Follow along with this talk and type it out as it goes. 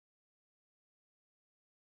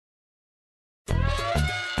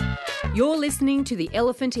You're listening to the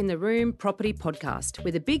Elephant in the Room Property Podcast,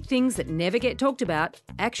 where the big things that never get talked about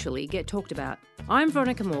actually get talked about. I'm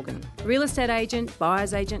Veronica Morgan, real estate agent,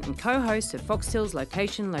 buyer's agent and co-host of Foxtel's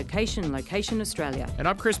Location, Location, Location Australia. And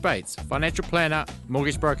I'm Chris Bates, financial planner,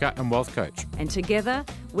 mortgage broker and wealth coach. And together,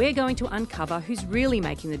 we're going to uncover who's really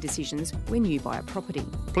making the decisions when you buy a property.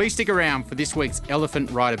 Please stick around for this week's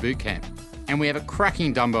Elephant Rider Bootcamp. And we have a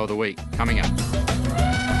cracking Dumbo of the Week coming up.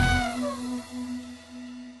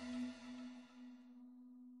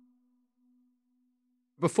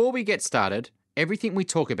 Before we get started, everything we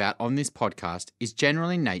talk about on this podcast is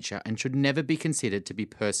general in nature and should never be considered to be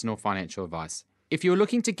personal financial advice. If you're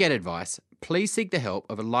looking to get advice, please seek the help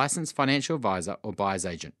of a licensed financial advisor or buyer's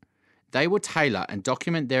agent. They will tailor and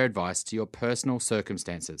document their advice to your personal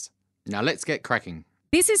circumstances. Now let's get cracking.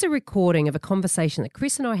 This is a recording of a conversation that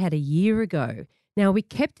Chris and I had a year ago. Now, we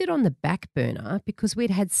kept it on the back burner because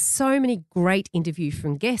we'd had so many great interviews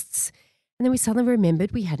from guests, and then we suddenly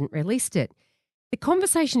remembered we hadn't released it. The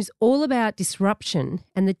conversation is all about disruption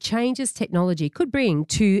and the changes technology could bring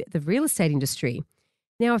to the real estate industry.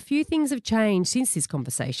 Now, a few things have changed since this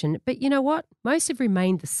conversation, but you know what? Most have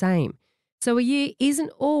remained the same. So a year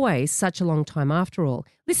isn't always such a long time after all.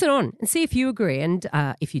 Listen on and see if you agree. And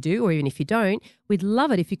if you do, or even if you don't, we'd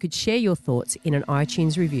love it if you could share your thoughts in an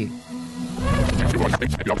iTunes review.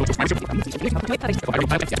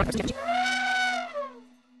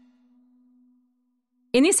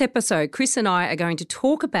 In this episode, Chris and I are going to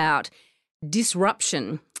talk about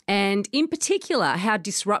disruption and in particular how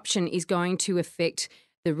disruption is going to affect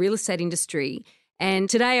the real estate industry. And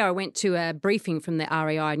today I went to a briefing from the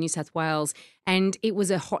REI New South Wales and it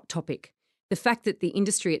was a hot topic. The fact that the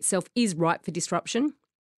industry itself is ripe for disruption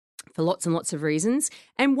for lots and lots of reasons.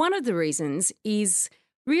 And one of the reasons is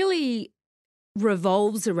really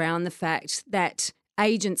revolves around the fact that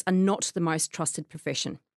agents are not the most trusted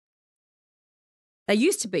profession. They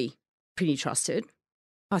used to be pretty trusted.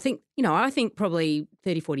 I think probably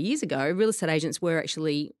 30, 40 years ago, real estate agents were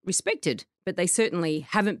actually respected, but they certainly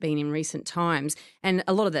haven't been in recent times. And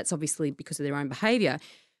a lot of that's obviously because of their own behaviour.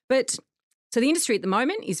 But so the industry at the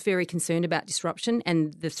moment is very concerned about disruption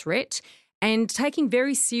and the threat and taking a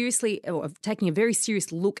very serious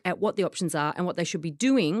look at what the options are and what they should be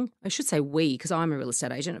doing. I should say we, because I'm a real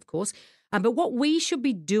estate agent, of course. But what we should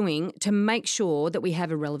be doing to make sure that we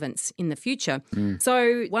have a relevance in the future.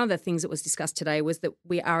 So one of the things that was discussed today was that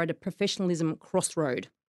we are at a professionalism crossroad.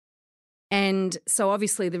 And so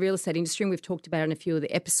obviously the real estate industry, and we've talked about in a few of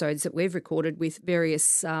the episodes that we've recorded with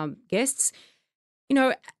various guests,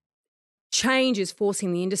 change is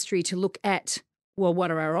forcing the industry to look at, well, what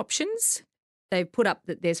are our options? They've put up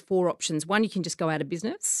that there's 4 options. 1, you can just go out of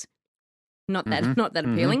business. Not that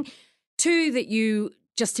appealing. 2, that you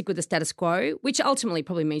just stick with the status quo, which ultimately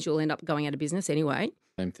probably means you'll end up going out of business anyway.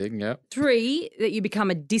 Same thing, yeah. 3, that you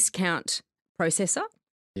become a discount processor.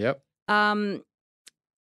 Yep. You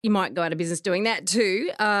might go out of business doing that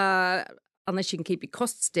too, unless you can keep your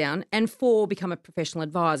costs down. And 4, become a professional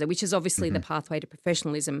advisor, which is obviously the pathway to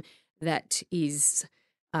professionalism that is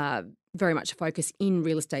very much a focus in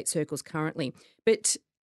real estate circles currently. But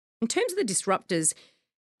in terms of the disruptors,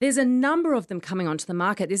 there's a number of them coming onto the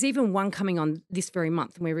market. There's even one coming on this very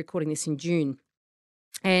month, and we're recording this in June.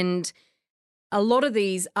 And a lot of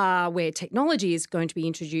these are where technology is going to be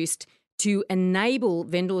introduced to enable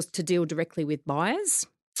vendors to deal directly with buyers.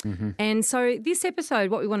 And so this episode,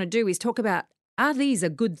 what we want to do is talk about, are these a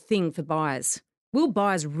good thing for buyers? Will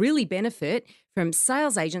buyers really benefit from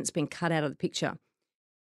sales agents being cut out of the picture?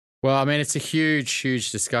 Well, I mean, it's a huge,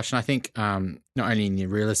 huge discussion. I think not only in the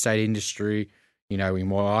real estate industry, in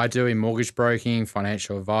what I do in mortgage broking,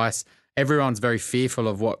 financial advice, everyone's very fearful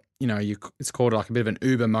of what, it's called like a bit of an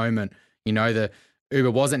Uber moment. The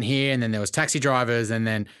Uber wasn't here and then there was taxi drivers and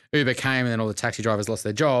then Uber came and then all the taxi drivers lost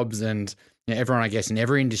their jobs. And everyone, I guess, in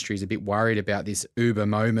every industry is a bit worried about this Uber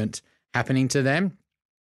moment happening to them.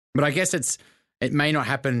 But I guess it may not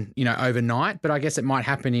happen, overnight, but I guess it might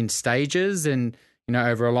happen in stages and,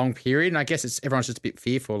 over a long period. And I guess everyone's just a bit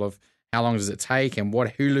fearful of how long does it take and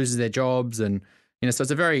who loses their jobs. And, so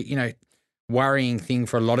it's a very, worrying thing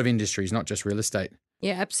for a lot of industries, not just real estate.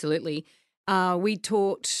 Yeah, absolutely. We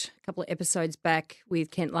talked a couple of episodes back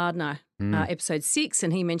with Kent Lardner, episode 6,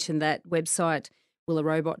 and he mentioned that website, Will a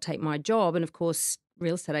Robot Take My Job? And, of course,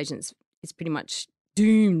 real estate agents is pretty much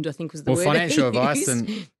doomed, I think was the word. Well, financial advice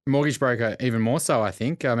and mortgage broker even more so, I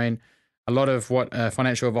think. I mean, a lot of what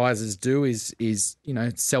financial advisors do is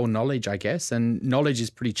sell knowledge, I guess, and knowledge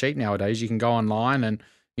is pretty cheap nowadays. You can go online and,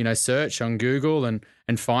 search on Google and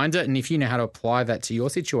find it. And if you know how to apply that to your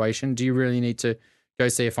situation, do you really need to go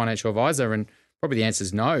see a financial advisor? And probably the answer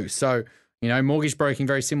is no. So, You know, mortgage broking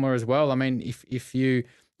very similar as well. I mean, if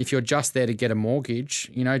you're just there to get a mortgage,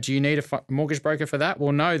 you know, do you need a mortgage broker for that?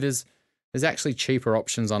 Well, no. There's actually cheaper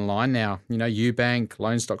options online now. You know, Ubank,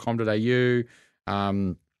 loans.com.au,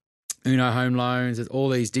 Uno Home Loans. There's all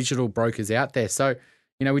these digital brokers out there. So,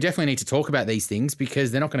 you know, we definitely need to talk about these things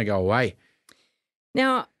because they're not going to go away.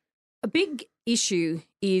 Now, a big issue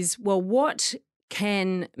is, well, what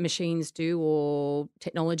can machines do or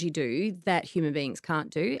technology do that human beings can't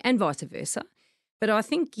do, and vice versa? But I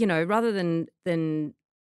think, you know, rather than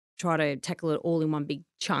try to tackle it all in one big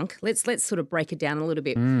chunk, let's sort of break it down a little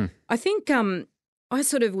bit. I think I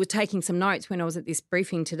sort of was taking some notes when I was at this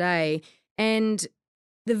briefing today, and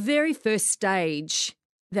the very first stage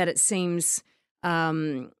that it seems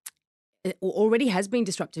it already has been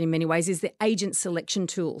disrupted in many ways is the agent selection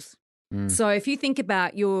tools. So if you think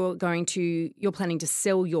about you're planning to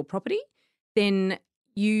sell your property, then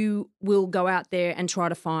you will go out there and try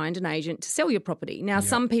to find an agent to sell your property. Now,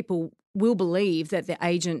 some people will believe that the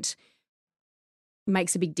agent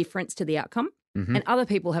makes a big difference to the outcome, and other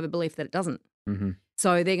people have a belief that it doesn't.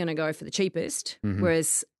 So they're going to go for the cheapest,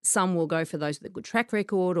 whereas some will go for those with a good track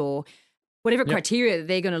record or whatever criteria that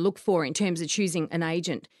they're going to look for in terms of choosing an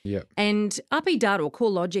agent. And RP Data or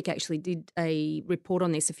CoreLogic actually did a report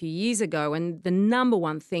on this a few years ago, and the number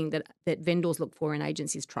one thing that vendors look for in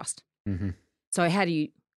agents is trust. So how do you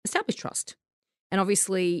establish trust? And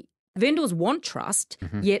obviously vendors want trust,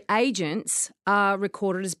 yet agents are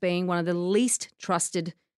recorded as being one of the least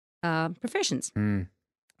trusted professions.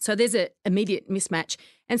 So there's an immediate mismatch.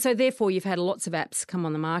 And so therefore you've had lots of apps come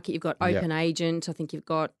on the market. You've got Open Agent. I think you've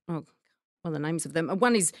got, what are the names of them?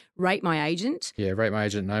 One is Rate My Agent. Yeah, Rate My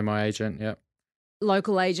Agent, Know My Agent,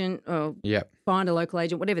 Local Agent, or Find a Local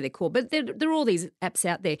Agent, whatever they're called. But there are all these apps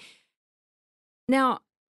out there. Now,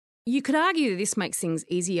 you could argue that this makes things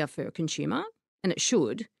easier for a consumer, and it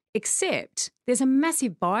should, except there's a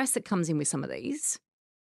massive bias that comes in with some of these.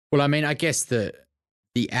 Well, I mean, I guess the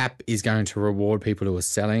app is going to reward people who are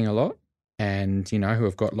selling a lot and, you know, who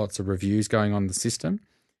have got lots of reviews going on the system,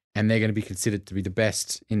 and they're going to be considered to be the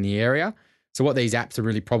best in the area. So what these apps are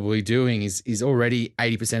really probably doing is already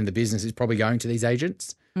 80% of the business is probably going to these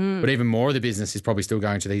agents, but even more of the business is probably still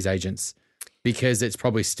going to these agents because it's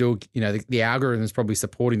probably still, you know, the algorithm is probably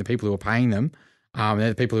supporting the people who are paying them. They're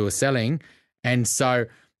the people who are selling. And so,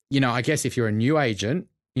 you know, I guess if you're a new agent,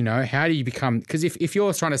 you know, how do you become – because if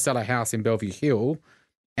you're trying to sell a house in Bellevue Hill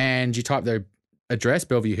and you type the address,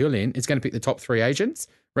 Bellevue Hill, in, it's going to pick the top 3 agents,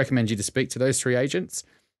 recommend you to speak to those 3 agents.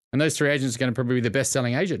 And those 3 agents are going to probably be the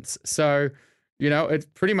best-selling agents. So, you know,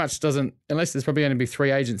 it pretty much doesn't – unless there's probably going to be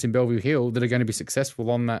 3 agents in Bellevue Hill that are going to be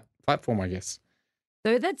successful on that platform, I guess.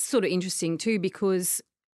 So that's sort of interesting too because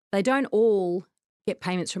they don't all get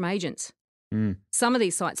payments from agents. Some of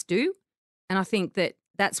these sites do, and I think that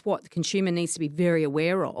that's what the consumer needs to be very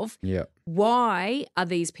aware of. Why are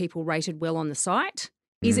these people rated well on the site?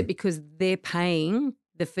 Is it because they're paying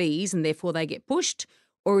the fees and therefore they get pushed?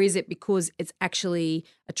 Or is it because it's actually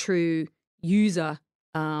a true user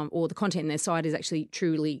or the content in their site is actually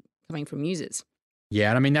truly coming from users? Yeah,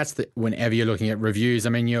 and I mean, that's whenever you're looking at reviews,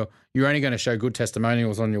 I mean, you're only going to show good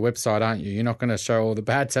testimonials on your website, aren't you? You're not going to show all the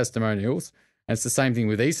bad testimonials. And it's the same thing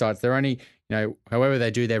with these sites. They're only, you know, however they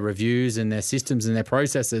do their reviews and their systems and their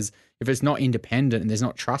processes, if it's not independent and there's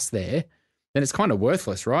not trust there, then it's kind of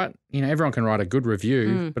worthless, right? You know, everyone can write a good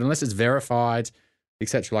review, but unless it's verified, et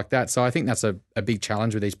cetera, like that. So I think that's a big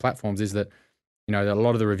challenge with these platforms is that, you know, that a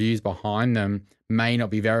lot of the reviews behind them may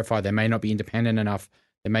not be verified. They may not be independent enough.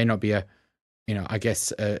 There may not be a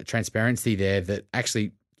transparency there that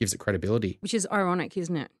actually gives it credibility. Which is ironic,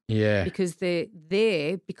 isn't it? Yeah. Because they're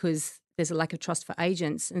there because there's a lack of trust for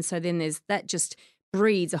agents. And so then that just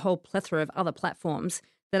breeds a whole plethora of other platforms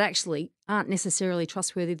that actually aren't necessarily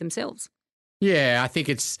trustworthy themselves. Yeah, I think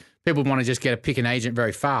it's people want to just pick an agent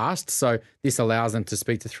very fast. So this allows them to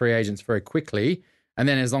speak to 3 agents very quickly. And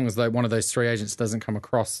then as long as one of those 3 agents doesn't come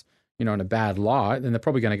across, you know, in a bad light, then they're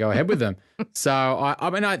probably going to go ahead with them. So, I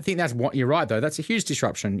mean, I think that's what you're right, though. That's a huge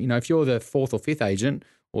disruption. You know, if you're the 4th or 5th agent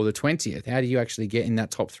or the 20th, how do you actually get in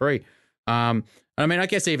that top 3? I mean, I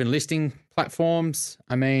guess even listing platforms,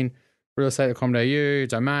 I mean, realestate.com.au,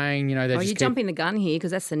 Domain, you know, you're jumping the gun here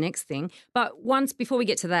because that's the next thing. But before we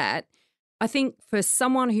get to that, I think for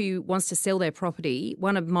someone who wants to sell their property,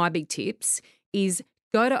 one of my big tips is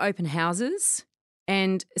go to open houses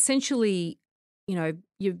and essentially, you know,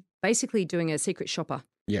 you're basically doing a secret shopper.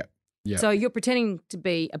 Yeah. So you're pretending to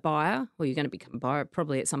be a buyer, or you're going to become a buyer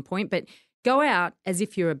probably at some point, but go out as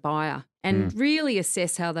if you're a buyer and really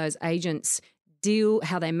assess how those agents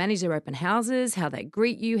how they manage their open houses, how they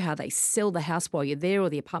greet you, how they sell the house while you're there or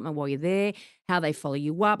the apartment while you're there, how they follow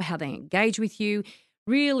you up, how they engage with you.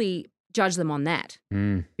 Really judge them on that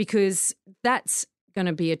because that's going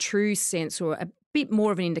to be a true sense or a bit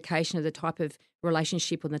more of an indication of the type of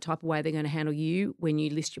relationship and the type of way they're going to handle you when you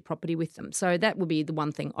list your property with them. So that would be the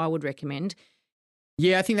one thing I would recommend.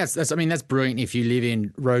 Yeah, I think that's brilliant if you live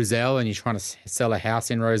in Rozelle and you're trying to sell a house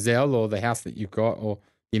in Rozelle, or the house that you've got or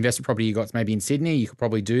the investment property you got maybe in Sydney, you could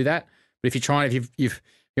probably do that. But if you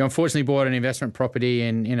unfortunately bought an investment property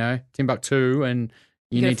in, Timbuktu and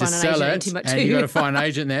you need to sell it and you've got to find an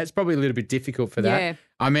agent there, it's probably a little bit difficult for that. Yeah.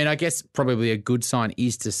 I mean, I guess probably a good sign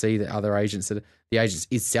is to see that other agents, that the agent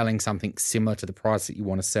is selling something similar to the price that you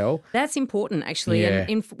want to sell. That's important, actually. Yeah.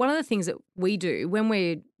 And one of the things that we do when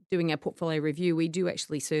we're doing our portfolio review, we do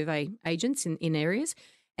actually survey agents in areas,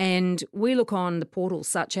 and we look on the portals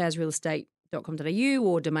such as realestate.com.au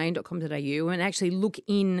or domain.com.au and actually look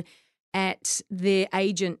in at their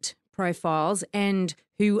agent profiles and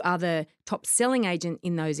who are the top selling agent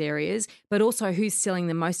in those areas, but also who's selling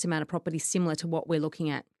the most amount of property similar to what we're looking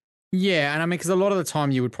at. Yeah, and I mean, because a lot of the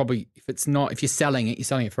time you would probably, if you're selling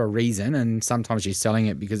it for a reason, and sometimes you're selling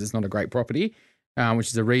it because it's not a great property, which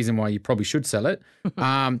is a reason why you probably should sell it.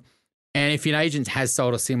 And if an agent has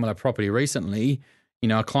sold a similar property recently,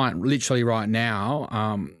 a client literally right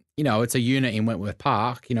now, it's a unit in Wentworth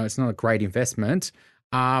Park, it's not a great investment,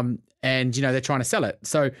 and, they're trying to sell it.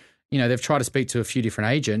 So, they've tried to speak to a few different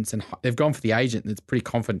agents and they've gone for the agent that's pretty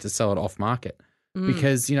confident to sell it off market.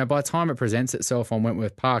 Because, by the time it presents itself on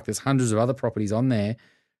Wentworth Park, there's hundreds of other properties on there.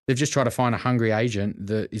 They've just tried to find a hungry agent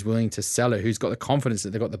that is willing to sell it, who's got the confidence that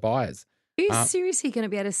they've got the buyers. Who's seriously going to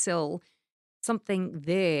be able to sell something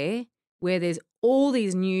there where there's all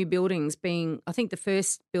these new buildings I think the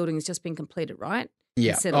first building's just been completed, right?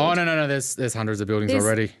 Yeah. Oh, no. There's hundreds of buildings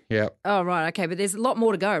already. Yeah. Oh, right. Okay. But there's a lot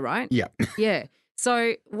more to go, right? Yeah. Yeah.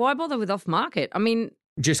 So why bother with off market? I mean,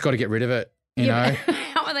 just got to get rid of it, you know.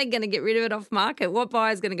 How are they going to get rid of it off market? What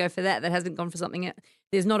buyer's going to go for that hasn't gone for something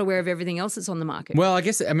that's not aware of everything else that's on the market? Well, I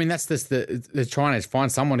guess, that's they're trying to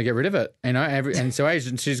find someone to get rid of it, and so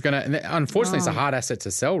agents who's going to, unfortunately, it's a hard asset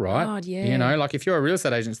to sell, right? God, yeah. Like if you're a real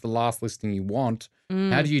estate agent, it's the last listing you want.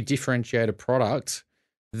 How do you differentiate a product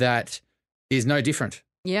that is no different?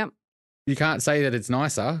 Yeah. You can't say that it's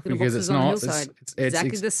nicer because it's not. It's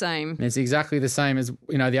exactly the same. It's exactly the same as,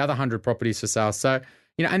 the other 100 properties for sale. So,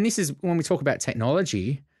 and this is when we talk about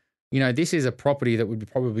technology, this is a property that would be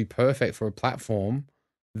probably perfect for a platform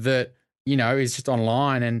that, is just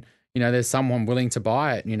online and, there's someone willing to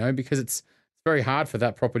buy it, because it's very hard for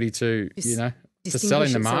that property to, to sell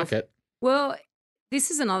in the market. Well,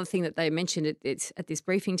 this is another thing that they mentioned at this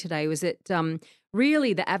briefing today was that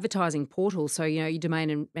really the advertising portal, so, your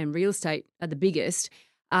Domain and Real Estate are the biggest,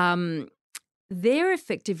 they're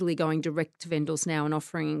effectively going direct to vendors now and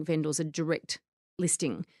offering vendors a direct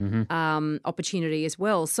listing opportunity as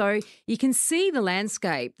well. So you can see the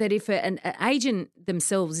landscape that if an agent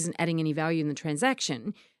themselves isn't adding any value in the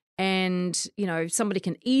transaction and, somebody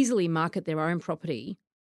can easily market their own property,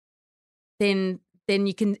 then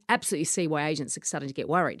you can absolutely see why agents are starting to get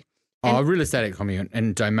worried. Real Estate Economy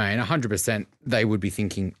and Domain, 100% they would be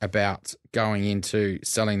thinking about going into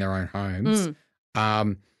selling their own homes.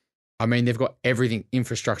 They've got everything,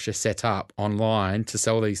 infrastructure set up online to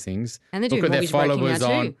sell these things. And they're doing mortgage broking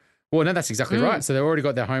now too. Well, no, that's exactly right. So they've already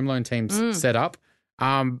got their home loan teams set up.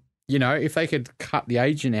 If they could cut the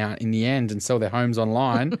agent out in the end and sell their homes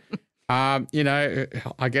online,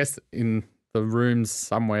 I guess in the rooms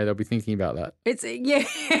somewhere they'll be thinking about that. There's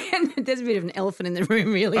a bit of an elephant in the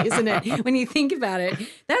room, really, isn't it? When you think about it,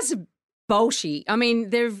 that's bullshit. I mean,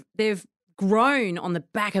 they've grown on the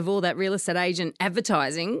back of all that real estate agent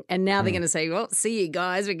advertising, and now they're going to say, "Well, see you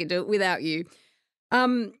guys, we can do it without you."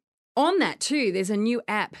 On that too, there's a new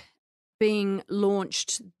app being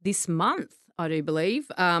launched this month, I do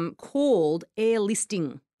believe, called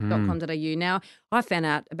airlisting.com.au. Now, I found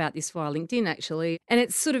out about this via LinkedIn actually, and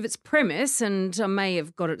it's sort of its premise, and I may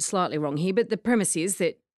have got it slightly wrong here, but the premise is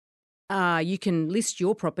that you can list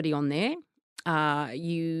your property on there.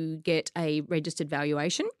 You get a registered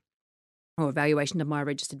valuation or a valuation of my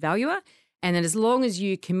registered valuer, and then as long as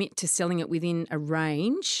you commit to selling it within a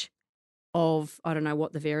range of, I don't know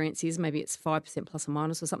what the variance is, maybe it's 5% plus or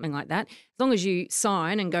minus or something like that. As long as you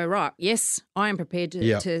sign and go, right, yes, I am prepared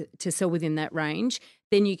to sell within that range,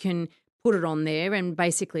 then you can put it on there, and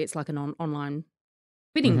basically it's like an online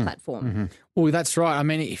bidding platform. Well, that's right. I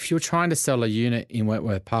mean, if you're trying to sell a unit in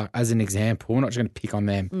Wentworth Park, as an example, we're not just going to pick on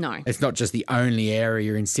them. No. It's not just the only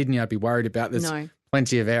area in Sydney I'd be worried about. There's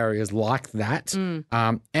plenty of areas like that,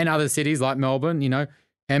 and other cities like Melbourne,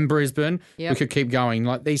 and Brisbane. Yep. We could keep going.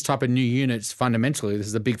 Like these type of new units, fundamentally, this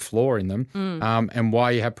is a big flaw in them, and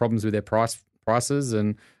why you have problems with their prices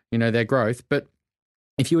and their growth. But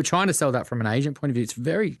if you were trying to sell that from an agent point of view, it's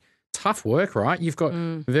very tough work, right? You've got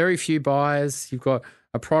very few buyers. You've got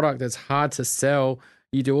a product that's hard to sell.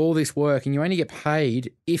 You do all this work and you only get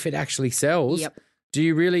paid if it actually sells. Yep.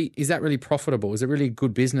 Is that really profitable? Is it really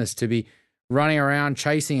good business to be running around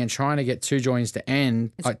chasing and trying to get two ends to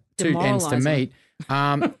meet?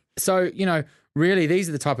 So, really these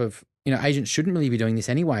are the type of, agents shouldn't really be doing this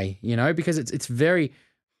anyway, because it's very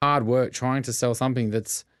hard work trying to sell something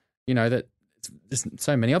that's, that there's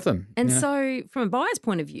so many of them. And so from a buyer's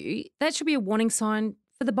point of view, that should be a warning sign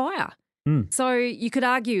for the buyer. So you could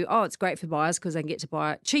argue, it's great for buyers because they can get to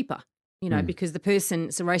buy it cheaper, because the person,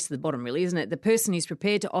 it's a race to the bottom really, isn't it? The person who's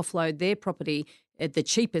prepared to offload their property at the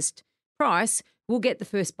cheapest price will get the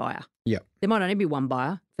first buyer. Yeah. There might only be one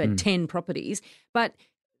buyer for 10 properties. But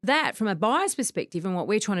that, from a buyer's perspective, and what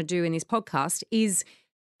we're trying to do in this podcast is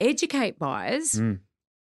educate buyers.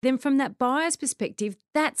 Then from that buyer's perspective,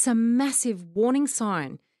 that's a massive warning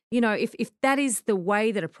sign. If that is the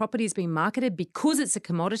way that a property is being marketed because it's a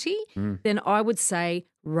commodity, then I would say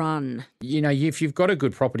run. If you've got a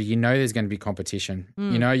good property, there's going to be competition.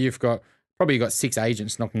 You've probably got 6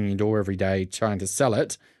 agents knocking on your door every day trying to sell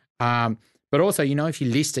it. But also, if you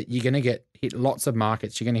list it, you're going to hit lots of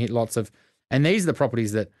markets. You're going to hit lots of, and these are the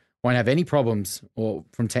properties that won't have any problems or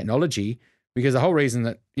from technology, because the whole reason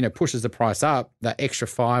that, pushes the price up, that extra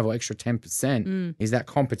 5 or extra 10% is that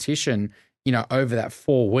competition, over that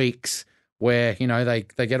 4 weeks where,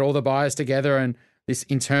 they get all the buyers together and this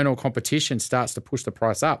internal competition starts to push the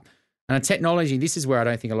price up. And a technology, this is where I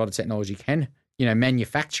don't think a lot of technology can,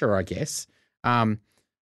 manufacture, I guess. And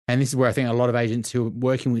this is where I think a lot of agents who are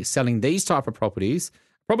working with selling these type of properties,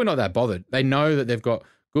 probably not that bothered. They know that they've got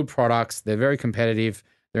good products. They're very competitive.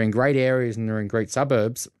 They're in great areas and they're in great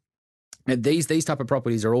suburbs. And these type of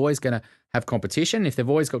properties are always going to have competition. If they've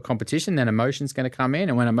always got competition, then emotion's going to come in.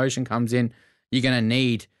 And when emotion comes in, you're going to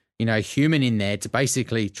need, human in there to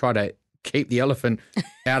basically try to keep the elephant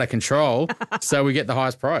out of control so we get the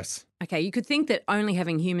highest price. Okay, you could think that only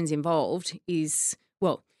having humans involved is,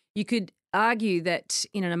 you could argue that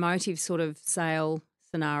in an emotive sort of sale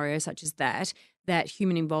scenario such as that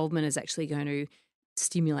human involvement is actually going to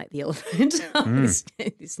stimulate the elephant.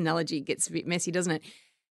 This analogy gets a bit messy, doesn't it?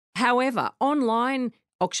 However, online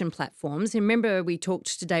auction platforms, and remember we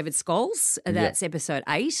talked to David Scholes, that's episode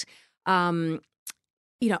 8, online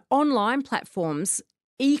platforms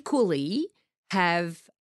equally have,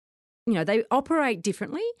 they operate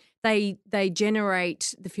differently. They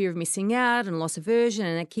generate the fear of missing out and loss aversion,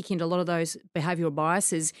 and they kick into a lot of those behavioural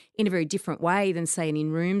biases in a very different way than, say, an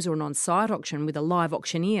in-rooms or an on-site auction with a live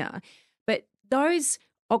auctioneer. But those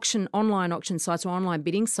online auction sites or online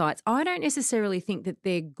bidding sites, I don't necessarily think that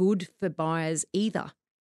they're good for buyers either.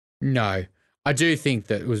 No, I do think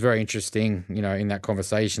that it was very interesting, in that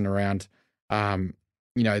conversation around, the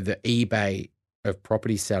eBay of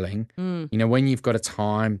property selling. When you've got a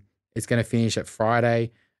time, it's going to finish at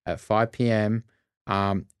Friday at 5 p.m.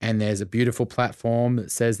 And there's a beautiful platform that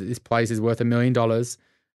says that this place is worth $1 million,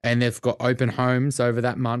 and they've got open homes over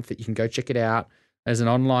that month that you can go check it out. There's an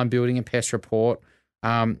online building and pest report.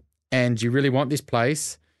 And you really want this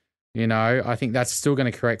place, I think that's still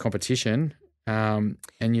going to create competition. And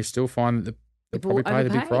you still find that they'll probably pay the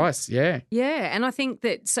big price. Yeah. Yeah. And I think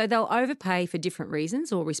that, so they'll overpay for different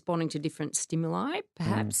reasons or responding to different stimuli,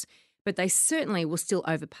 perhaps, but they certainly will still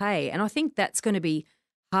overpay. And I think that's going to be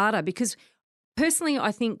harder because personally,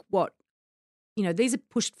 I think these are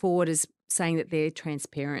pushed forward as saying that they're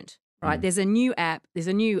transparent, right? There's a new app, there's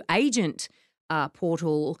a new agent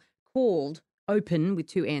portal called Open with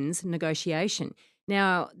 2 N's negotiation.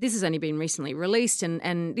 Now, this has only been recently released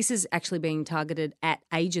and this is actually being targeted at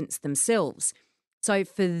agents themselves. So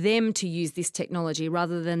for them to use this technology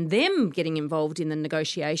rather than them getting involved in the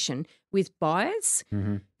negotiation with buyers,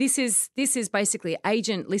 this is basically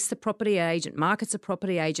agent lists the property, agent markets the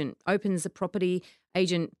property, agent opens the property,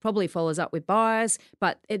 agent probably follows up with buyers,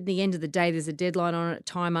 but at the end of the day there's a deadline on it, a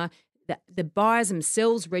timer. The buyers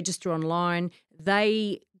themselves register online.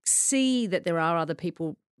 They see that there are other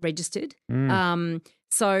people registered.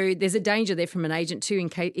 So there's a danger there from an agent too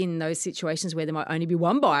in those situations where there might only be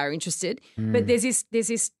one buyer interested. But there's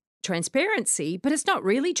this transparency, but it's not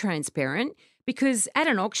really transparent because at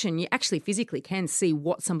an auction you actually physically can see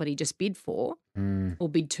what somebody just bid for or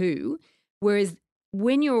bid to, whereas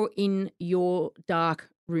when you're in your dark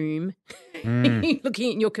room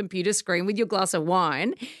looking at your computer screen with your glass of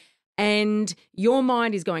wine and your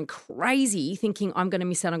mind is going crazy thinking, I'm going to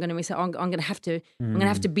miss out, I'm going to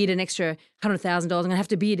have to bid an extra $100,000, I'm going to have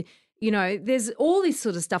to bid, there's all this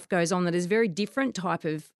sort of stuff goes on that is very different type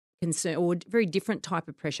of concern or very different type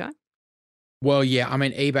of pressure. Well, yeah, I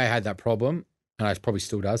mean, eBay had that problem, and it probably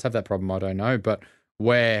still does have that problem, I don't know, but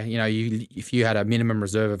where, if you had a minimum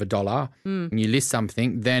reserve of $1 and you list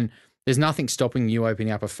something, then there's nothing stopping you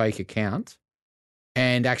opening up a fake account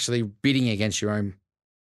and actually bidding against your own,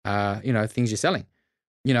 things you're selling.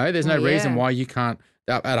 There's no reason why you can't,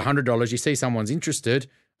 at $100, you see someone's interested,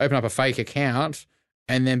 open up a fake account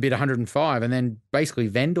and then bid 105 and then basically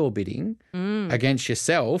vendor bidding against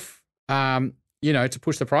yourself, to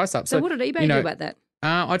push the price up. So what did eBay do about that?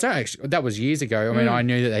 I don't actually. That was years ago. I mean, I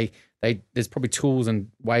knew that they there's probably tools and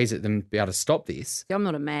ways that them be able to stop this. I'm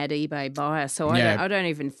not a mad eBay buyer, so I don't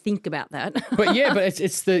even think about that. but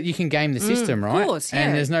it's you can game the system, right? Of course, yeah.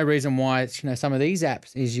 And there's no reason why some of these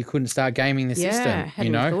apps is you couldn't start gaming the system. Yeah,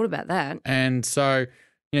 hadn't thought about that. And so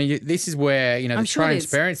this is where the sure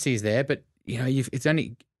transparency is there, but it's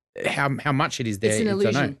only how much it is there. It's an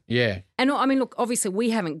illusion. I don't know. Yeah. And I mean, look, obviously we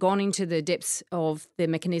haven't gone into the depths of the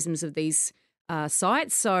mechanisms of these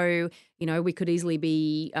sites. So, we could easily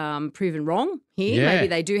be proven wrong here. Yeah. Maybe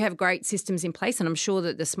they do have great systems in place, and I'm sure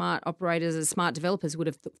that the smart operators and smart developers would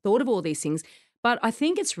have thought of all these things. But I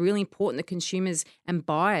think it's really important that consumers and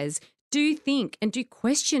buyers do think and do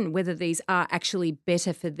question whether these are actually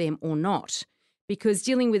better for them or not. Because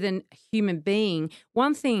dealing with a human being,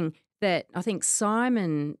 one thing that I think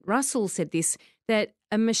Simon Russell said this, that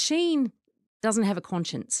a machine doesn't have a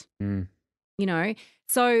conscience.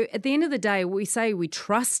 So at the end of the day, we say we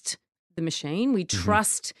trust the machine, we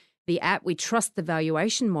trust the app, we trust the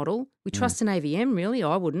valuation model, we trust an AVM, really.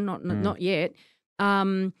 I wouldn't, not yet.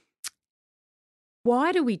 Why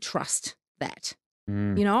do we trust that?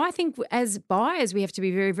 I think as buyers, we have to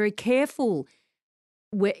be very, very careful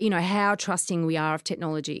how trusting we are of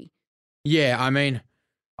technology. Yeah, I mean,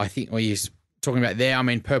 I think what you're talking about there, I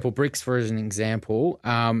mean, Purple Bricks, for as an example,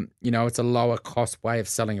 it's a lower cost way of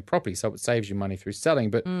selling a property. So it saves you money through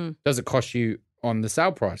selling, but does it cost you on the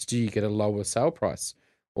sale price? Do you get a lower sale price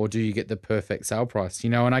or do you get the perfect sale price?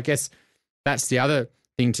 And I guess that's the other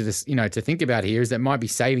thing to this, to think about here is that it might be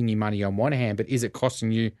saving you money on one hand, but is it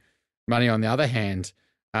costing you money on the other hand?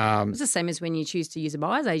 It's the same as when you choose to use a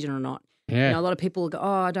buyer's agent or not. Yeah. A lot of people go,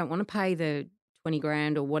 I don't want to pay the 20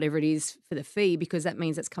 grand or whatever it is for the fee because that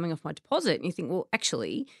means that's coming off my deposit. And you think, well,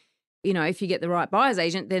 actually, if you get the right buyer's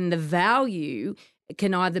agent, then the value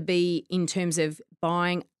can either be in terms of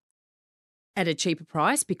buying at a cheaper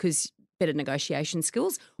price because better negotiation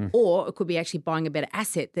skills, or it could be actually buying a better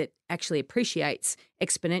asset that actually appreciates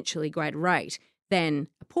exponentially greater rate than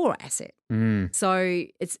a poorer asset. So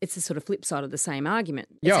it's a sort of flip side of the same argument.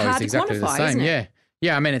 It's hard to exactly quantify, the same. isn't it? Yeah.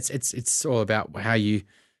 Yeah, I mean, it's all about how you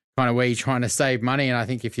kind of where you're trying to save money. And I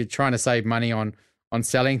think if you're trying to save money on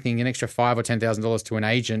selling things, an extra $5,000 or $10,000 to an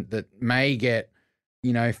agent that may get,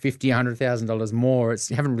 $50,000, $100,000 more,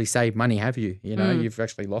 you haven't really saved money, have you? You've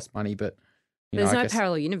actually lost money, but there's no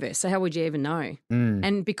parallel universe. So how would you even know?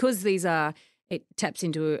 And because it taps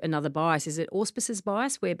into another bias. Is it auspices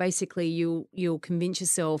bias, where basically you'll convince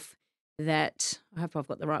yourself that, I hope I've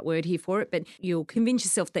got the right word here for it, but you'll convince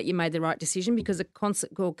yourself that you made the right decision because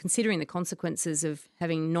considering the consequences of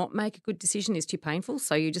having not make a good decision is too painful.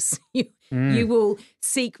 So you will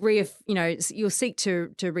seek you'll seek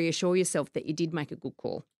to reassure yourself that you did make a good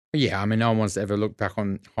call. Yeah, I mean, no one wants to ever look back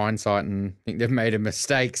on hindsight and think they've made a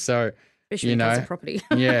mistake. So especially in case of property.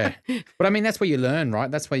 Yeah, but I mean, that's where you learn,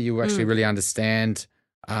 right? That's where you actually really understand.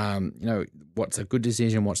 What's a good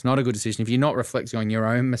decision, what's not a good decision. If you're not reflecting on your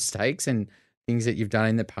own mistakes and things that you've done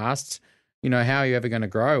in the past, how are you ever going to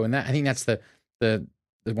grow? And I think that's the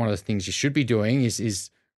one of the things you should be doing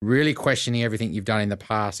is really questioning everything you've done in the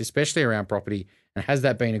past, especially around property. And has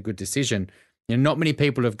that been a good decision? Not many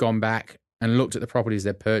people have gone back and looked at the properties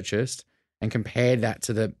they've purchased and compared that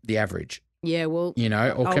to the average. Yeah, well,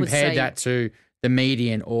 or compared that to the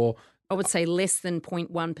median, or I would say less than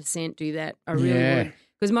 0.1% do that. I really would.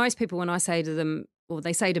 Because most people, when I say to them, or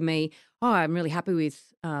they say to me, I'm really happy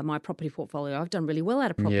with my property portfolio. I've done really well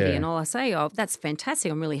out of property. And all I say, that's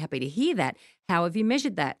fantastic. I'm really happy to hear that. How have you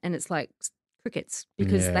measured that? And it's like crickets,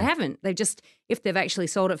 because they haven't. They've just, if they've actually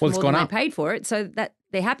sold it for more than they paid for it, so that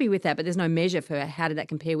they're happy with that, but there's no measure for how did that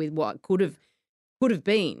compare with what could have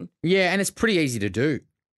been. Yeah, and it's pretty easy to do.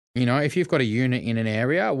 If you've got a unit in an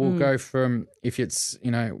area, we'll go from, if it's,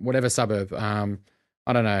 whatever suburb,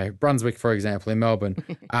 I don't know, Brunswick, for example, in Melbourne,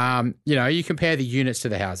 you compare the units to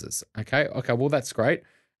the houses. Okay, well, that's great.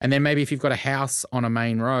 And then maybe if you've got a house on a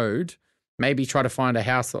main road, maybe try to find a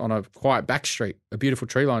house on a quiet back street, a beautiful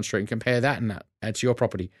tree-lined street, and compare that and that to your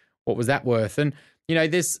property. What was that worth? And, you know,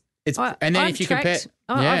 I've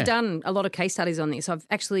done a lot of case studies on this. I've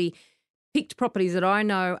actually picked properties that I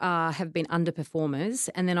know have been underperformers,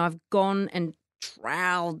 and then I've gone and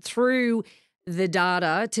troweled through the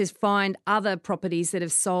data to find other properties that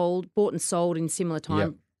have bought and sold in similar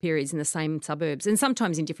time periods in the same suburbs, and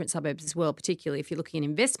sometimes in different suburbs as well, particularly if you're looking at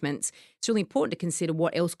investments. It's really important to consider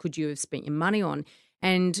what else could you have spent your money on.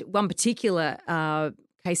 And one particular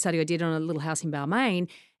case study I did on a little house in Balmain,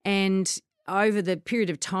 and over the period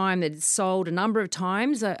of time that it sold a number of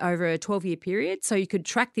times over a 12-year period. So you could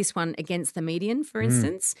track this one against the median, for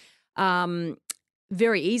instance,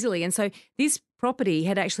 very easily. And so this property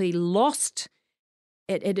had actually lost,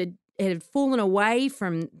 it had fallen away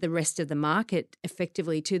from the rest of the market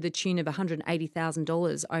effectively to the tune of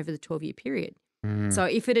 $180,000 over the 12-year period. So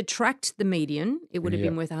if it had tracked the median, it would have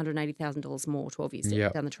been worth $180,000 more 12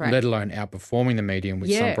 years down the track. Let alone outperforming the median,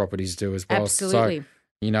 which some properties do as well. Absolutely. So,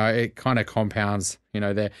 you know, it kind of compounds, you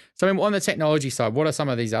know, there. So on the technology side, what are some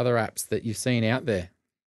of these other apps that you've seen out there?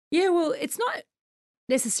 Yeah, well, it's not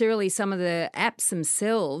necessarily some of the apps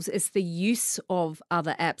themselves. It's the use of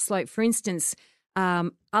other apps. Like, for instance,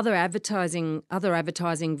 other advertising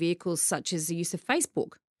vehicles such as the use of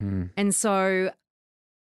Facebook. And so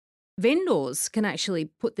vendors can actually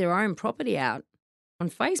put their own property out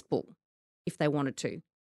on Facebook if they wanted to,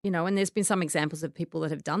 you know, and there's been some examples of people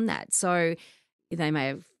that have done that. So they may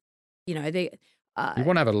have, you know, they. You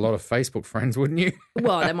want to have a lot of Facebook friends, wouldn't you?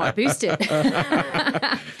 Well, that might boost it.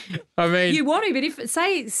 I mean, you want to, but if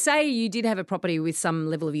say you did have a property with some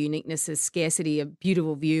level of uniqueness, a scarcity, a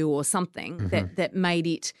beautiful view, or something that made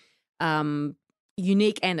it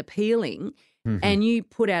unique and appealing, and you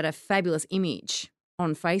put out a fabulous image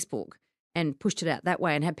on Facebook and pushed it out that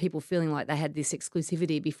way and had people feeling like they had this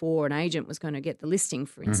exclusivity before an agent was going to get the listing,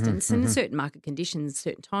 for instance, and in certain market conditions,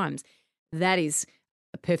 certain times, that is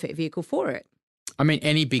a perfect vehicle for it. I mean,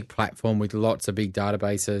 any big platform with lots of big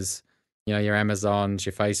databases, you know, your Amazons,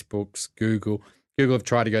 your Facebooks, Google. Google have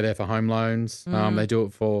tried to go there for home loans. They do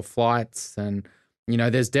it for flights. And, you know,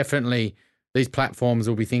 there's definitely these platforms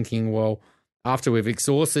will be thinking, well, after we've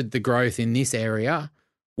exhausted the growth in this area,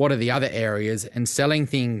 what are the other areas? And selling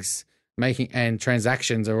things, and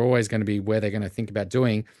transactions are always going to be where they're going to think about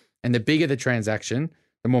doing. And the bigger the transaction,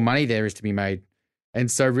 the more money there is to be made.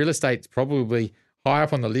 And so real estate's probably high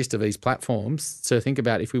up on the list of these platforms to think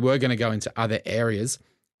about if we were going to go into other areas,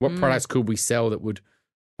 what products could we sell that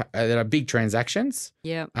are big transactions?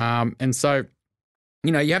 Yeah. And so,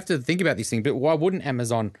 you know, you have to think about these things. But why wouldn't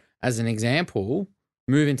Amazon, as an example,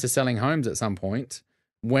 move into selling homes at some point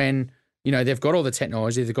when, you know, they've got all the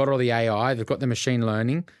technology, they've got all the AI, they've got the machine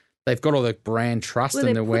learning, they've got all the brand trust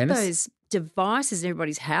and awareness. Put those devices in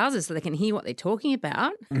everybody's houses so they can hear what they're talking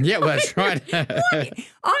about. Yeah, well, that's right.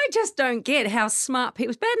 I just don't get how smart people.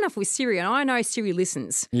 It's bad enough with Siri, and I know Siri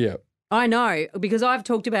listens. Yeah. I know, because I've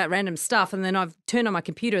talked about random stuff and then I've turned on my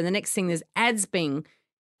computer and the next thing there's ads being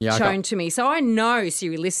shown to me. So I know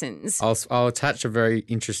Siri listens. I'll attach a very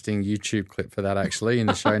interesting YouTube clip for that actually in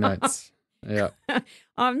the show notes. Yeah.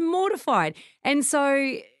 I'm mortified. And so,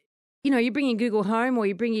 you know, you bring in Google Home or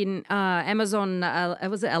you bring in Amazon,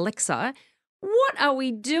 was it Alexa? What are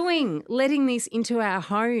we doing letting this into our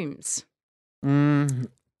homes?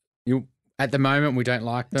 At the moment, we don't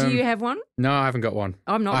like them. Do you have one? No, I haven't got one.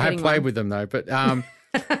 I'm not. I have played with them though, but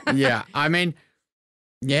yeah, I mean,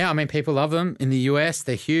 people love them in the US.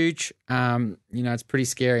 They're huge. You know, it's pretty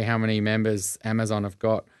scary how many members Amazon have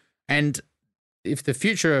got. And if the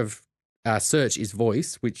future of search is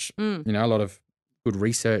voice, which you know a lot of good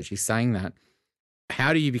research is saying that,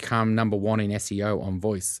 how do you become number one in SEO on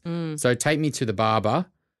voice? So take me to the barber,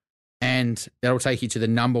 and that'll take you to the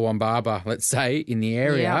number one barber, let's say, in the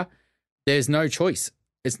area. Yeah. There's no choice.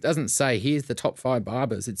 It doesn't say, here's the top 5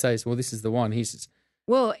 barbers. It says, well, this is the one.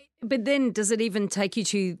 Well, but then does it even take you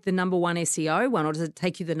to the number one SEO one, or does it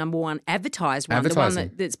take you the number one advertised one, the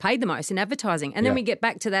one that's paid the most in advertising? And then we get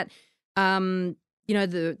back to that, you know,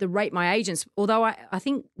 the Rate My Agents. Although I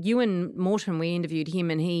think Ewan Morton, we interviewed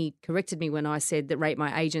him and he corrected me when I said that Rate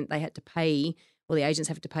My Agent, they had to pay, or the agents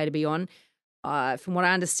have to pay to be on. From what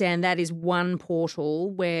I understand, that is one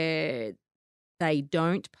portal where they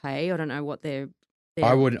don't pay. I don't know what they're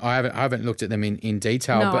I haven't looked at them in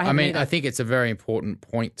detail, no, but I mean, I think it's a very important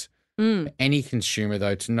point for any consumer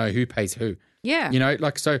though to know who pays who. Yeah. You know,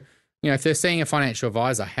 like, so, you know, if they're seeing a financial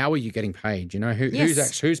advisor, how are you getting paid? You know,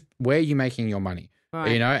 where are you making your money?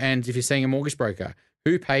 Right. You know, and if you're seeing a mortgage broker,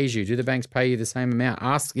 who pays you? Do the banks pay you the same amount?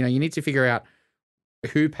 Ask, you know, you need to figure out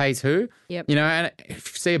who pays who. Yep. You know, and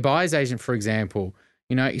if you see a buyer's agent, for example,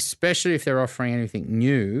 especially if they're offering anything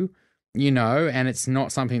new, and it's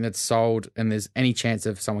not something that's sold and there's any chance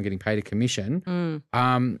of someone getting paid a commission,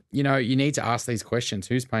 you need to ask these questions.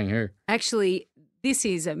 Who's paying who? Actually, this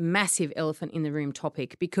is a massive elephant in the room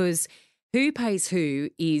topic, because who pays who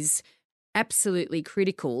is absolutely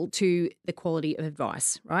critical to the quality of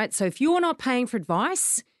advice, right? So if you're not paying for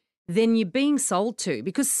advice, then you're being sold to,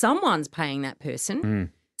 because someone's paying that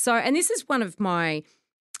person. So, and this is one of my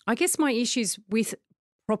issues with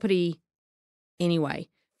property anyway.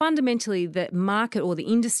 Fundamentally, the market or the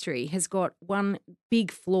industry has got one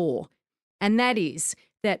big flaw, and that is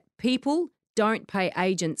that people don't pay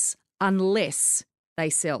agents unless they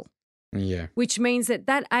sell. Yeah. Which means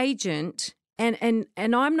that agent, and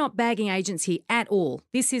I'm not bagging agents here at all.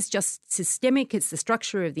 This is just systemic. It's the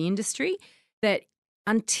structure of the industry that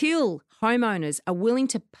until homeowners are willing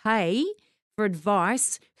to pay for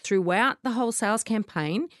advice throughout the whole sales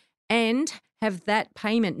campaign and have that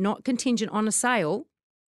payment not contingent on a sale,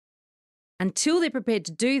 until they're prepared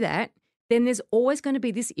to do that, then there's always going to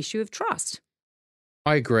be this issue of trust.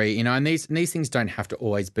 I agree, and these things don't have to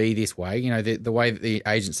always be this way. The way that the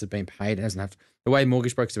agents have been paid doesn't have to, the way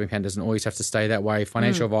mortgage brokers have been paid doesn't always have to stay that way.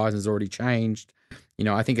 Financial advisors already changed.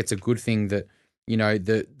 I think it's a good thing that,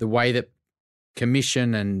 the way that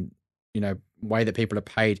commission and, way that people are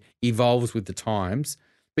paid evolves with the times.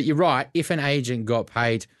 But you're right, if an agent got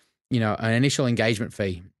paid, an initial engagement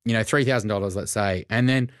fee, $3,000, let's say, and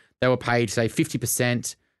then they were paid, say,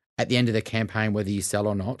 50% at the end of the campaign, whether you sell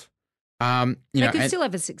or not. They could still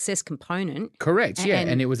have a success component. Correct, yeah.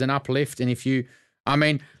 And it was an uplift. And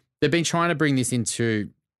they've been trying to bring this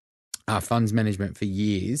into funds management for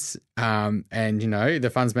years. And,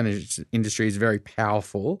 the funds management industry is very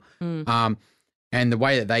powerful. And the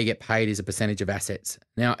way that they get paid is a percentage of assets.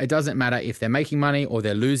 Now, it doesn't matter if they're making money or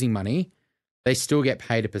they're losing money, they still get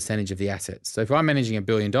paid a percentage of the assets. So if I'm managing $1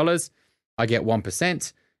 billion, I get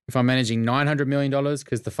 1%. If I'm managing $900 million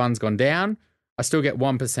because the fund's gone down, I still get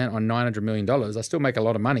 1% on $900 million. I still make a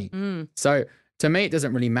lot of money. So to me, it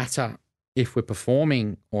doesn't really matter if we're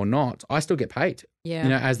performing or not. I still get paid,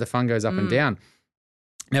 as the fund goes up and down.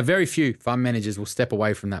 Now, very few fund managers will step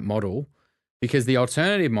away from that model because the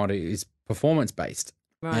alternative model is performance-based.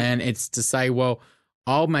 Right. And it's to say, well,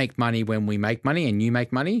 I'll make money when we make money and you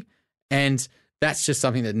make money. And that's just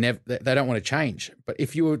something that they don't want to change. But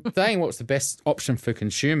if you were saying what's the best option for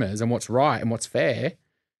consumers and what's right and what's fair,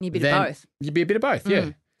 you'd be a bit of both. You'd be a bit of both,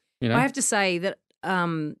 yeah. I have to say that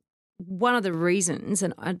one of the reasons,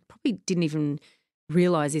 and I probably didn't even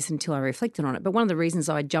realise this until I reflected on it, but one of the reasons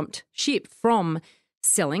I jumped ship from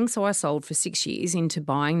selling, so I sold for 6 years, into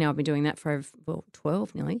buying. Now I've been doing that for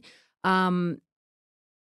 12 nearly. One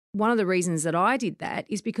of the reasons that I did that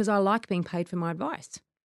is because I like being paid for my advice.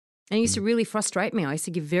 And it used to really frustrate me. I used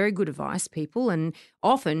to give very good advice to people, and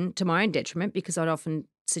often to my own detriment, because I'd often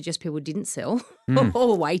suggest people didn't sell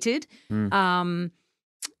or waited. But I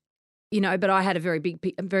had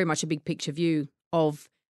very much a big picture view of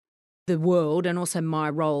the world and also my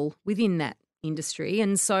role within that industry.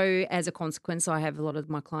 And so as a consequence, I have a lot of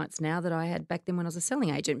my clients now that I had back then when I was a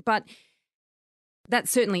selling agent. But that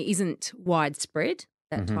certainly isn't widespread,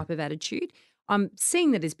 that type of attitude. I'm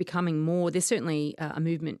seeing that is becoming more. There's certainly a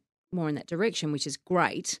movement more in that direction, which is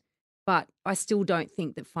great. But I still don't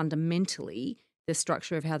think that fundamentally the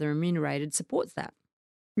structure of how they're remunerated supports that.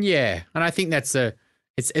 Yeah, and I think that's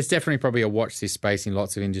it's definitely probably a watch this space in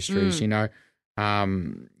lots of industries.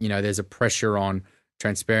 There's a pressure on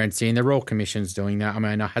transparency, and the Royal Commission's doing that. I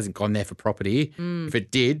mean, it hasn't gone there for property. If it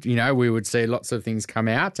did, we would see lots of things come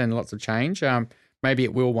out and lots of change. Maybe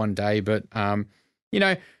it will one day, but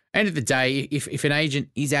end of the day, if an agent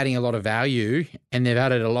is adding a lot of value and they've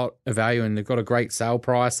added a lot of value and they've got a great sale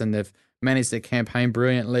price and they've managed their campaign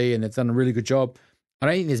brilliantly and they've done a really good job, I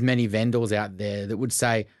don't think there's many vendors out there that would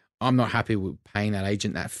say, I'm not happy with paying that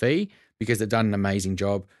agent that fee because they've done an amazing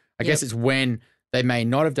job. I guess it's when they may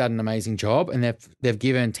not have done an amazing job and they've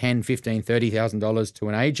given $10,000, $15,000, $30,000 to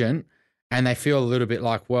an agent and they feel a little bit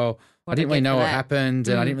like, well, I didn't really know what happened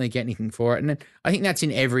and I didn't really get anything for it. And I think that's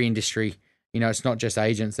in every industry. It's not just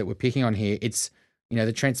agents that we're picking on here. It's,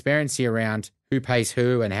 the transparency around who pays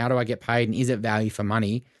who and how do I get paid and is it value for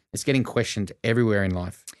money? It's getting questioned everywhere in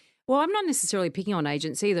life. Well, I'm not necessarily picking on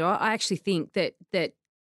agents either. I actually think that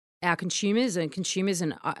our consumers and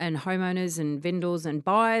homeowners and vendors and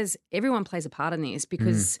buyers, everyone plays a part in this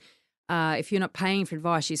because if you're not paying for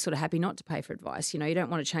advice, you're sort of happy not to pay for advice. You don't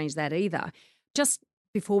want to change that either. Just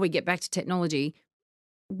before we get back to technology,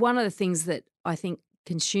 one of the things that I think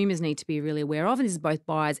consumers need to be really aware of, and this is both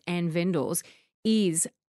buyers and vendors,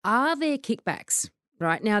 are there kickbacks,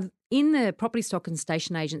 right? Now, in the Property Stock and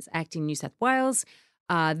Station Agents Act in New South Wales,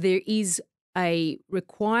 there is a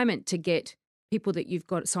requirement to get people that you've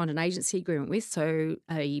got signed an agency agreement with. So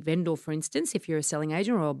a vendor, for instance, if you're a selling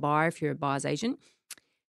agent, or a buyer if you're a buyer's agent,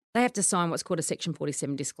 they have to sign what's called a Section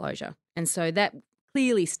 47 disclosure. And so that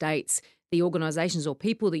clearly states the organisations or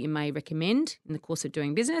people that you may recommend in the course of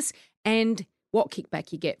doing business and what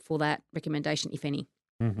kickback you get for that recommendation, if any.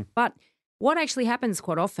 Mm-hmm. But what actually happens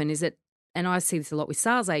quite often is that, and I see this a lot with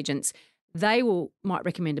sales agents, they might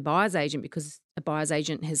recommend a buyer's agent because a buyer's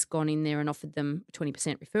agent has gone in there and offered them a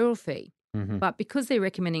 20% referral fee. Mm-hmm. But because they're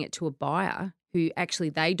recommending it to a buyer who actually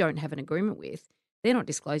they don't have an agreement with, they're not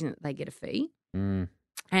disclosing that they get a fee. Mm.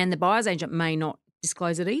 And the buyer's agent may not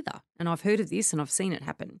disclose it either. And I've heard of this and I've seen it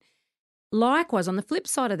happen. Likewise, on the flip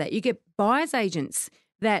side of that, you get buyer's agents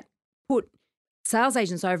that put sales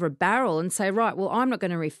agents over a barrel and say, right, well, I'm not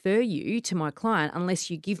going to refer you to my client unless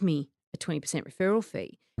you give me a 20% referral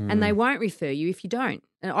fee. And they won't refer you if you don't.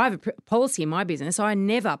 And I have a policy in my business. I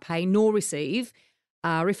never pay nor receive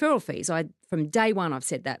referral fees. From day one, I've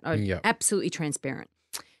said that. I'm absolutely transparent.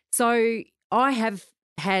 So I have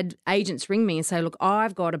had agents ring me and say, look,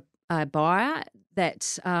 I've got a buyer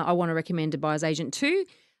that I want to recommend a buyer's agent to.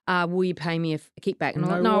 Will you pay me a kickback? And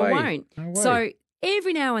I'm like, no, I won't. No way. So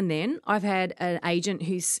every now and then I've had an agent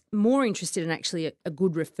who's more interested in actually a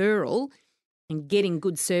good referral and getting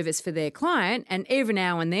good service for their client. And every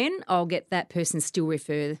now and then I'll get that person still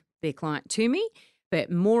refer their client to me. But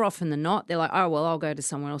more often than not, they're like, oh, well, I'll go to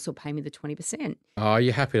someone else who'll pay me the 20%. Oh,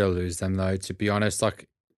 you're happy to lose them, though, to be honest. Like,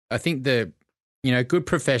 I think good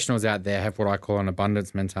professionals out there have what I call an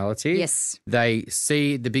abundance mentality. Yes. They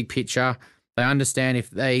see the big picture. They understand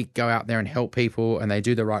if they go out there and help people and they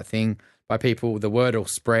do the right thing by people, the word will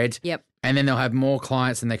spread. Yep. And then they'll have more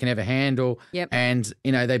clients than they can ever handle. Yep. And,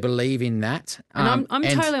 they believe in that. And I'm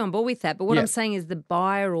totally on board with that. But what I'm saying is the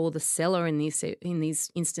buyer or the seller in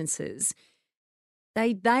these instances,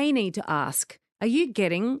 they need to ask, are you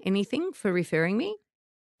getting anything for referring me?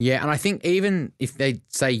 Yeah, and I think even if they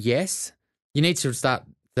say yes, you need to start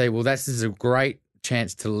say, well, this is a great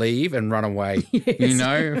chance to leave and run away.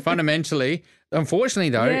 Yes. Fundamentally. Unfortunately,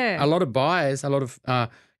 though, a lot of buyers, a lot of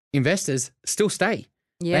investors still stay.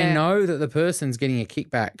 Yeah. They know that the person's getting a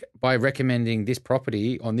kickback by recommending this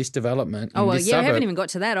property on this development. Oh, well, this I suburb. haven't even got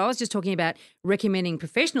to that. I was just talking about recommending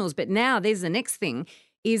professionals. But now there's the next thing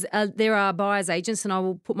is there are buyer's agents, and I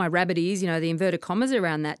will put my rabbit ears, the inverted commas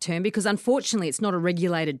around that term, because unfortunately it's not a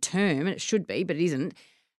regulated term, and it should be, but it isn't,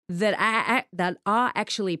 that are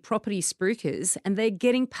actually property spruikers, and they're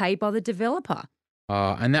getting paid by the developer.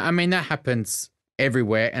 And that happens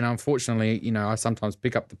everywhere. And unfortunately, I sometimes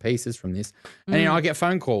pick up the pieces from this. And, I get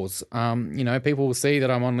phone calls. People will see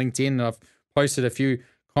that I'm on LinkedIn and I've posted a few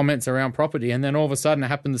comments around property. And then all of a sudden it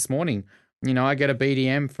happened this morning. I get a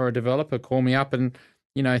BDM for a developer call me up and,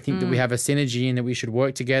 think that we have a synergy and that we should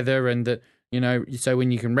work together and that, so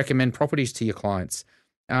when you can recommend properties to your clients.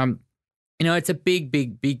 It's a big,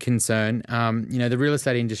 big, big concern. The real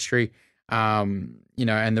estate industry, and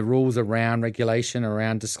the rules around regulation,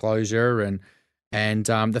 around disclosure and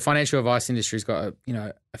the financial advice industry's got,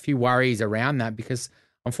 a few worries around that because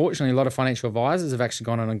unfortunately a lot of financial advisors have actually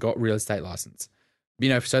gone on and got real estate license,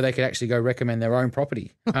 so they could actually go recommend their own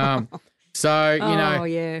property. It's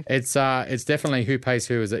definitely who pays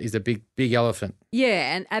who is a big, big elephant.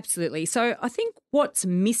 Yeah, and absolutely. So I think what's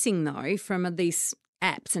missing though from these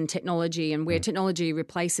apps and technology and where technology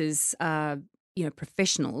replaces,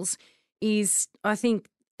 professionals is I think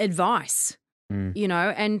advice,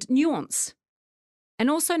 and nuance. And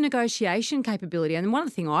also negotiation capability. And one of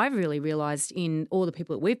the things I've really realised in all the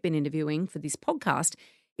people that we've been interviewing for this podcast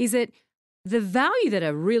is that the value that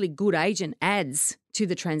a really good agent adds to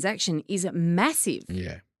the transaction is massive.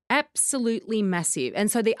 Yeah. Absolutely massive. And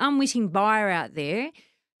so the unwitting buyer out there,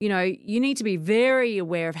 you need to be very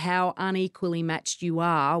aware of how unequally matched you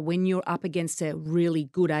are when you're up against a really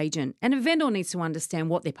good agent. And a vendor needs to understand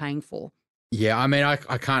what they're paying for. Yeah,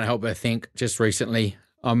 I can't help but think just recently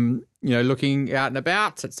I'm, looking out and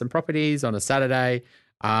about at some properties on a Saturday.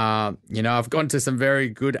 I've gone to some very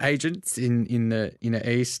good agents in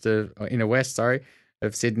the west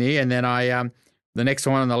of Sydney, and then the next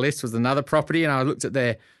one on the list was another property, and I looked at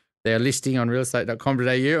their listing on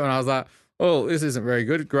realestate.com.au, and I was like, oh, this isn't very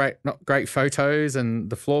good. Not great photos, and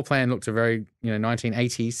the floor plan looked a very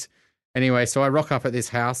 1980s. Anyway, so I rock up at this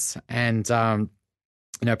house and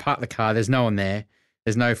park the car. There's no one there.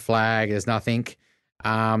 There's no flag. There's nothing.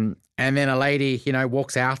 And then a lady,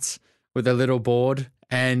 walks out with a little board,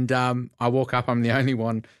 and I walk up. I'm the only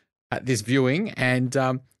one at this viewing, and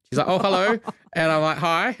she's like, "Oh, hello," and I'm like,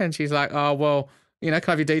 "Hi," and she's like, "Oh, well, can I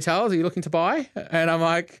have your details? Are you looking to buy?" And I'm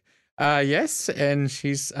like, Yes, and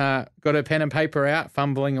she's got her pen and paper out,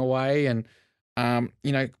 fumbling away, and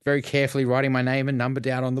very carefully writing my name and number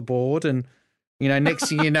down on the board. And next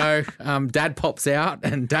thing you know, Dad pops out,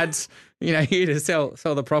 and Dad's here to sell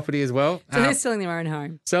the property as well. So they're selling their own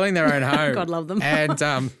home. Selling their own home. God love them.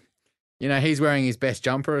 And he's wearing his best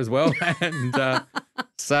jumper as well, and I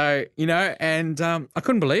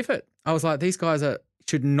couldn't believe it. I was like, these guys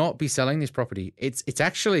should not be selling this property. It's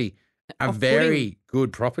actually a very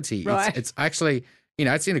good property. Right. It's actually,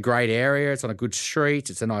 it's in a great area. It's on a good street.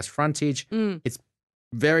 It's a nice frontage. It's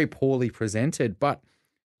very poorly presented, but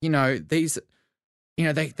these,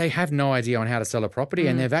 they have no idea on how to sell a property,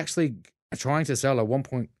 and they've actually trying to sell a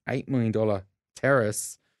 $1.8 million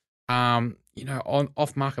terrace, on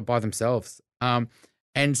off market by themselves.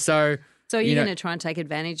 And so you're going to try and take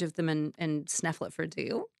advantage of them and snaffle it for a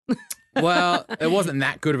deal? Well, it wasn't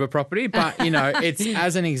that good of a property, but it's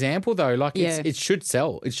as an example though. Like it should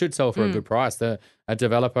sell. It should sell for a good price. A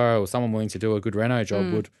developer or someone willing to do a good reno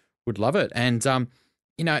job would love it. And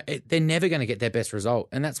they're never going to get their best result.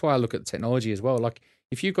 And that's why I look at technology as well. Like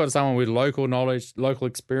if you've got someone with local knowledge, local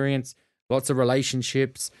experience, lots of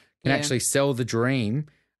relationships, can actually sell the dream.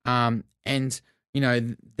 And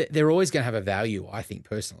they're always going to have a value. I think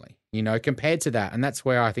personally, compared to that, and that's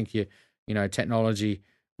where I think technology,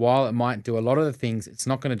 while it might do a lot of the things, it's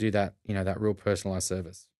not going to do that, that real personalized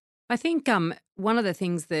service. I think one of the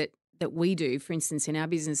things that we do, for instance, in our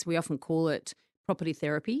business, we often call it property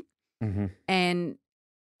therapy. Mm-hmm. And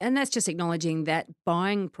that's just acknowledging that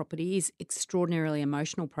buying property is extraordinarily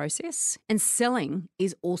emotional process, and selling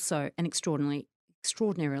is also an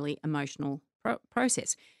extraordinarily emotional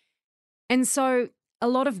process. And so a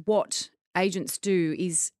lot of what agents do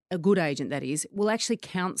is, a good agent that is, will actually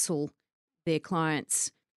counsel their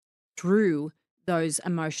clients through those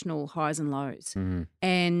emotional highs and lows. Mm-hmm.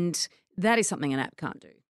 And that is something an app can't do.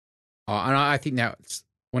 Oh, and I think now,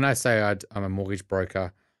 when I say I'm a mortgage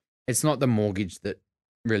broker, it's not the mortgage that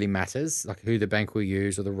really matters, like who the bank will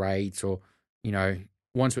use or the rates or,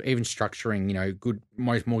 once we're even structuring, good,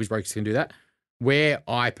 most mortgage brokers can do that. Where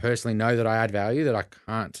I personally know that I add value that I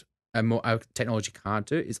can't, technology can't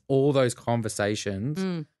do, is all those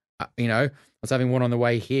conversations. I was having one on the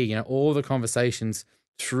way here, all the conversations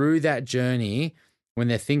through that journey when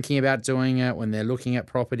they're thinking about doing it, when they're looking at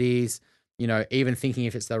properties, even thinking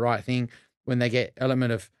if it's the right thing, when they get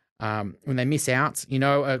element of, when they miss out,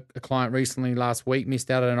 a client recently last week missed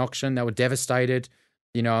out at an auction. They were devastated.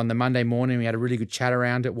 On the Monday morning, we had a really good chat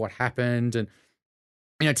around it, what happened. And,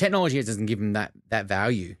 technology doesn't give them that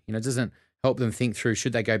value. It doesn't help them think through,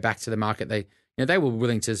 should they go back to the market? They were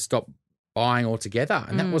willing to stop buying altogether,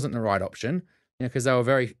 and that wasn't the right option, because they were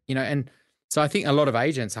very, and so I think a lot of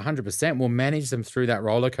agents, 100%, will manage them through that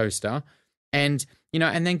roller coaster, and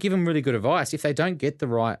and then give them really good advice. If they don't get the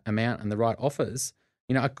right amount and the right offers,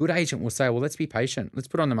 a good agent will say, well, let's be patient. Let's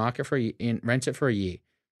put it on the market for a year and rent it for a year,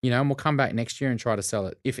 and we'll come back next year and try to sell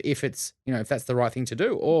it if it's, if that's the right thing to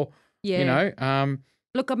do. Or,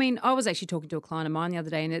 Look, I mean, I was actually talking to a client of mine the other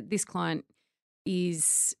day, and this client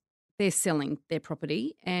they're selling their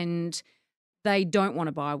property and they don't want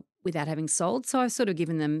to buy without having sold. So I've sort of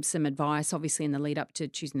given them some advice, obviously, in the lead up to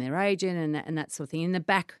choosing their agent and that sort of thing. In the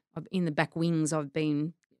back wings, I've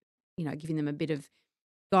been, giving them a bit of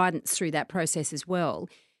guidance through that process as well.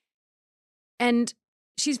 And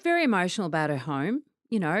she's very emotional about her home,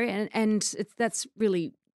 and that's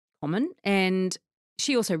really common. And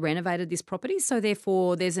she also renovated this property, so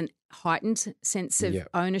therefore there's an heightened sense of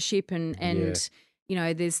ownership and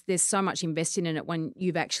there's so much invested in it when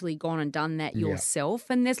you've actually gone and done that yourself.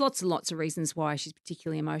 And there's lots and lots of reasons why she's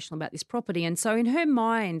particularly emotional about this property. And so in her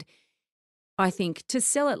mind, I think to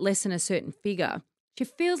sell it less than a certain figure, she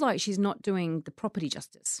feels like she's not doing the property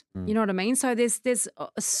justice. You know what I mean? So there's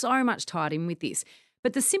so much tied in with this.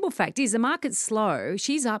 But the simple fact is the market's slow.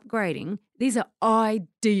 She's upgrading. These are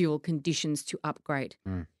ideal conditions to upgrade.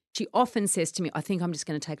 She often says to me, I think I'm just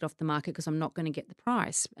going to take it off the market because I'm not going to get the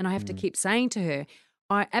price. And I have to keep saying to her,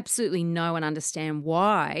 I absolutely know and understand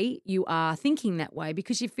why you are thinking that way,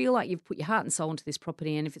 because you feel like you've put your heart and soul into this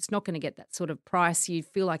property, and if it's not going to get that sort of price, you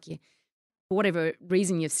feel like for whatever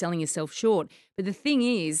reason, you're selling yourself short. But the thing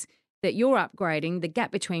is that you're upgrading. The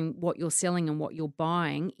gap between what you're selling and what you're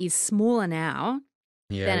buying is smaller now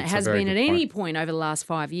than it has been at any point over the last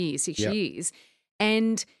 5 years, 6 years.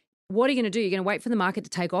 And what are you going to do? You're going to wait for the market to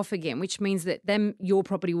take off again, which means that then your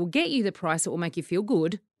property will get you the price that will make you feel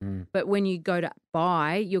good. But when you go to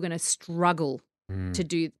buy, you're going to struggle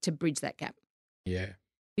to bridge that gap. Yeah.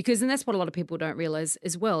 Because, and that's what a lot of people don't realise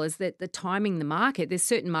as well, is that the timing the market, there's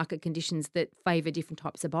certain market conditions that favour different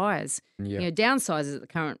types of buyers. Yeah. Downsizers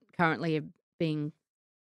currently are being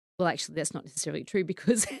Well, actually, that's not necessarily true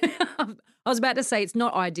because I was about to say it's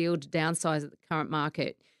not ideal to downsize at the current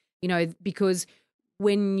market, because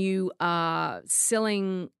when you are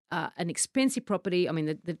selling an expensive property, I mean,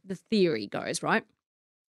 the theory goes, right?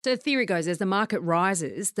 So the theory goes, as the market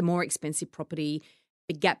rises, the more expensive property,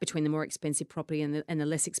 the gap between the more expensive property and the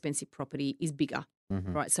less expensive property is bigger,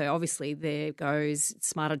 right? So obviously there goes, it's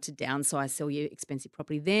smarter to downsize, sell your expensive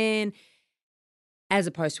property then, as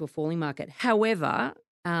opposed to a falling market. However,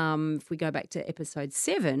 if we go back to episode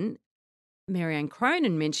 7, Marianne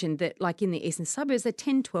Cronin mentioned that, like in the eastern suburbs, the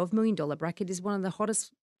 $10-12 million bracket is one of the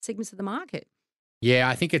hottest segments of the market. Yeah,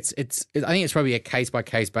 I think I think it's probably a case by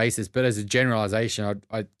case basis, but as a generalization,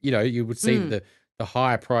 you would see that the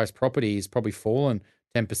higher priced property is probably fallen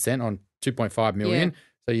 10% on 2.5 million. Yeah.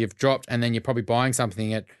 So you've dropped, and then you're probably buying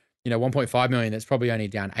something at 1.5 million that's probably only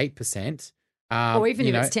down 8%. Or even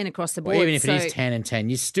if it's 10 across the board. Or even if it is 10 and 10,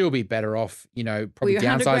 you'd still be better off, probably you're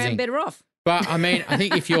downsizing. $100,000 better off. But I mean, I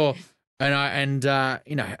think if you're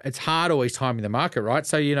it's hard always timing the market, right?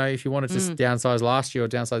 So, if you wanted to downsize last year or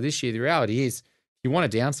downsize this year, the reality is if you want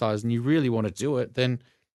to downsize and you really want to do it, then,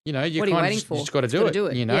 you what are you waiting for? You just got to do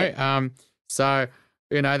it. Yeah. So,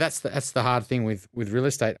 that's the hard thing with real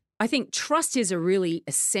estate. I think trust is a really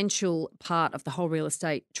essential part of the whole real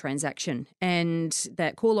estate transaction. And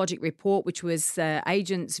that CoreLogic report, which was the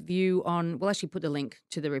agent's view on, we'll actually put the link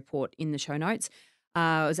to the report in the show notes. It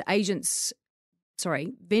was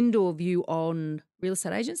vendor view on real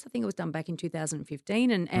estate agents. I think it was done back in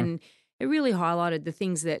 2015. And it really highlighted the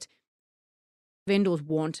things that vendors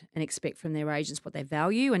want and expect from their agents, what they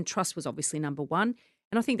value. And trust was obviously number one.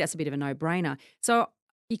 And I think that's a bit of a no-brainer. So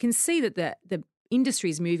you can see that the industry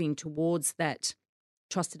is moving towards that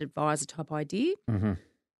trusted advisor type idea. Mm-hmm.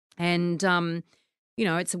 And,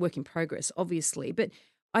 it's a work in progress, obviously. But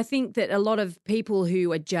I think that a lot of people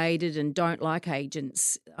who are jaded and don't like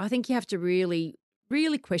agents, I think you have to really,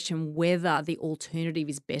 really question whether the alternative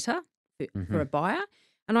is better for a buyer.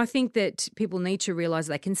 And I think that people need to realise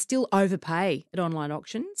they can still overpay at online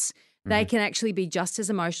auctions. They can actually be just as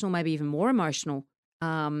emotional, maybe even more emotional,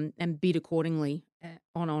 and bid accordingly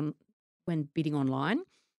on when bidding online.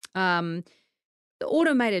 The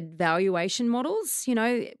automated valuation models,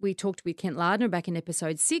 we talked with Kent Lardner back in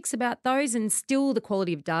episode 6 about those, and still the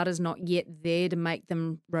quality of data is not yet there to make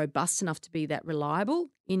them robust enough to be that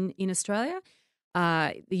reliable in Australia.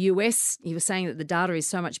 The US, he was saying that the data is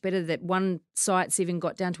so much better that one site's even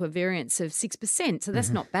got down to a variance of 6%. So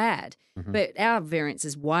that's not bad. But our variance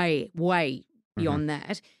is way, way beyond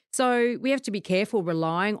that. So we have to be careful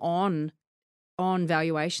relying on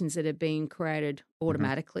valuations that are being created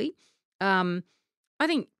automatically. I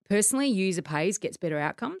think personally, user pays gets better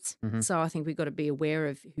outcomes. So I think we've got to be aware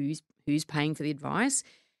of who's paying for the advice.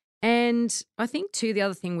 And I think too, the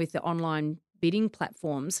other thing with the online bidding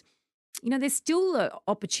platforms, there's still an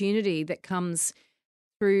opportunity that comes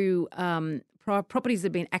through properties that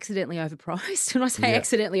have been accidentally overpriced. When I say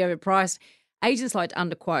accidentally overpriced, agents like to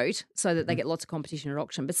underquote so that they get lots of competition at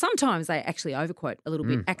auction. But sometimes they actually overquote a little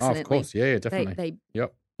bit accidentally. Oh, of course. Yeah, definitely.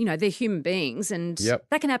 They're human beings, and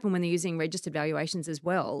that can happen when they're using registered valuations as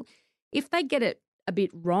well. If they get it a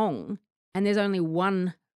bit wrong and there's only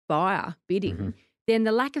one buyer bidding, then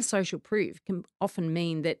the lack of social proof can often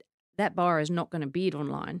mean that buyer is not going to bid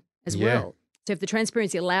online as well. So if the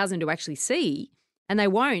transparency allows them to actually see, and they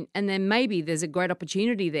won't, and then maybe there's a great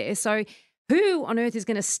opportunity there. So who on earth is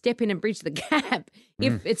going to step in and bridge the gap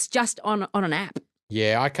if it's just on an app?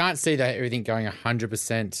 Yeah, I can't see that everything going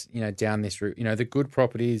 100%, down this route. The good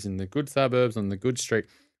properties and the good suburbs and the good street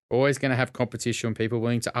are always going to have competition, people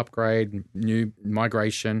willing to upgrade, new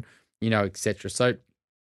migration, et cetera. So,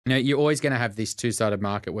 you're always going to have this two-sided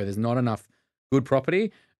market where there's not enough good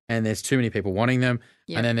property and there's too many people wanting them.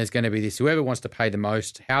 Yep. And then there's going to be this, whoever wants to pay the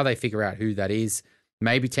most, how they figure out who that is.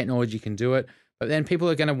 Maybe technology can do it, but then people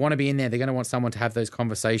are going to want to be in there. They're going to want someone to have those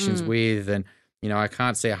conversations with. And, I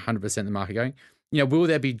can't see 100% of the market going. Will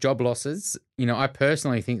there be job losses? I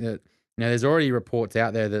personally think that, there's already reports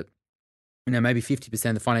out there that, maybe 50%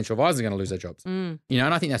 of the financial advisors are going to lose their jobs. And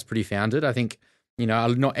I think that's pretty founded. I think,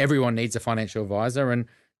 not everyone needs a financial advisor, and,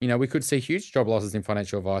 we could see huge job losses in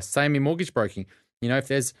financial advice. Same in mortgage broking.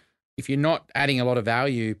 If you're not adding a lot of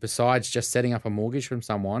value besides just setting up a mortgage from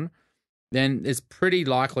someone, then it's pretty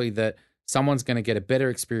likely that someone's going to get a better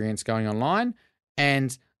experience going online.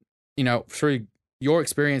 And, through your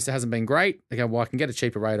experience, it hasn't been great. They go, well, I can get a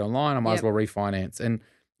cheaper rate online. I might as well refinance. And,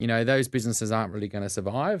 those businesses aren't really going to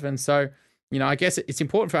survive. And so, I guess it's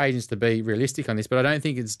important for agents to be realistic on this, but I don't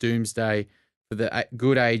think it's doomsday for the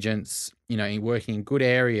good agents, working in good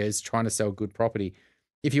areas, trying to sell good property.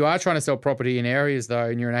 If you are trying to sell property in areas, though,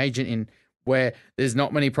 and you're an agent in where there's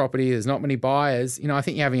not many property, there's not many buyers, I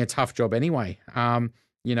think you're having a tough job anyway,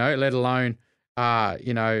 let alone,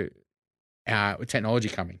 with technology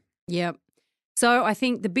coming. Yep. So I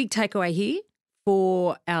think the big takeaway here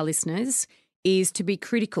for our listeners is to be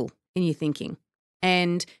critical in your thinking,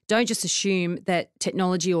 and don't just assume that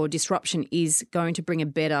technology or disruption is going to bring a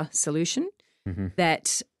better solution,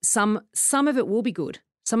 that some of it will be good,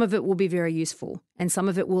 some of it will be very useful, and some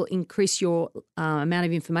of it will increase your amount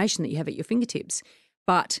of information that you have at your fingertips.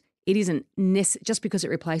 But it isn't just because it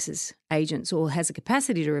replaces agents or has a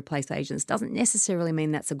capacity to replace agents doesn't necessarily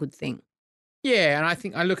mean that's a good thing. Yeah, and I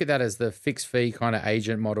think I look at that as the fixed fee kind of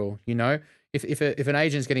agent model. If an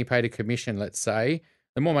agent's getting paid a commission, let's say,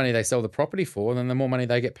 the more money they sell the property for, then the more money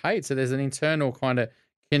they get paid. So there's an internal kind of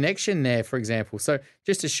connection there, for example. So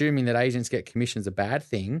just assuming that agents get commission's a bad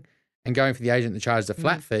thing and going for the agent that charges a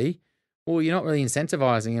flat fee, well, you're not really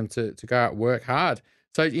incentivizing them to go out and work hard.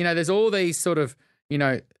 So, there's all these sort of,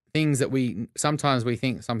 things that sometimes we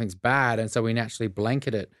think something's bad, and so we naturally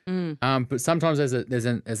blanket it. But sometimes there's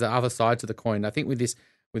an other side to the coin. I think with this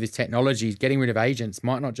technology, getting rid of agents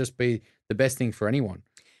might not just be the best thing for anyone.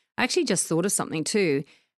 I actually just thought of something too.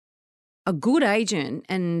 A good agent,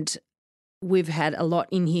 and we've had a lot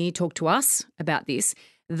in here talk to us about this,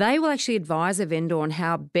 they will actually advise a vendor on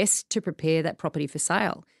how best to prepare that property for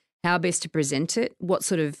sale, how best to present it, what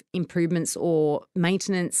sort of improvements or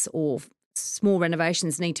maintenance or small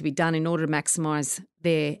renovations need to be done in order to maximise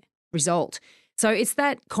their result. So it's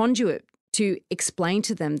that conduit to explain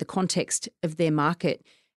to them the context of their market,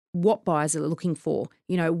 what buyers are looking for,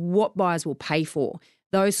 what buyers will pay for,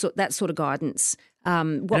 that sort of guidance.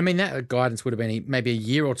 That guidance would have been maybe a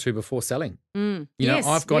year or two before selling. Yes,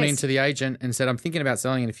 I've gone into the agent and said, I'm thinking about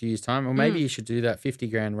selling in a few years' time, or maybe you should do that 50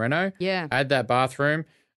 grand reno, add that bathroom,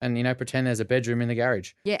 and, pretend there's a bedroom in the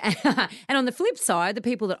garage. Yeah. And on the flip side, the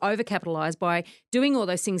people that overcapitalise by doing all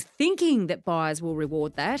those things, thinking that buyers will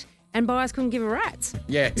reward that, and buyers couldn't give a rat's.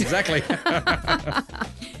 Yeah, exactly.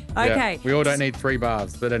 Okay. Yeah, we all don't need 3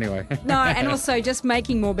 baths, but anyway. No, and also just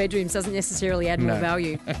making more bedrooms doesn't necessarily add more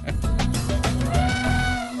value.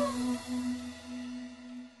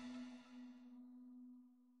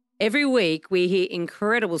 Every week we hear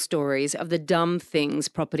incredible stories of the dumb things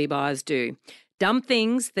property buyers do. Dumb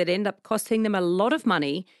things that end up costing them a lot of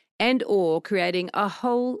money and or creating a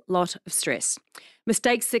whole lot of stress.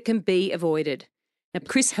 Mistakes that can be avoided. Now,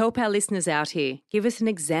 Chris, help our listeners out here. Give us an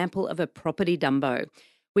example of a property dumbo.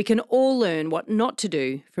 We can all learn what not to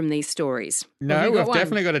do from these stories. No, we've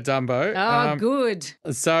definitely got a dumbo. Oh, good.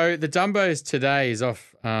 So the dumbos today is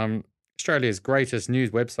off Australia's greatest news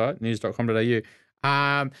website, news.com.au.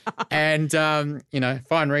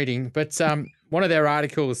 Fine reading. But one of their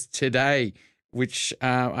articles today, which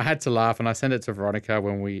I had to laugh, and I sent it to Veronica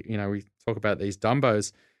when we talk about these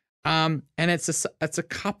dumbos. And it's a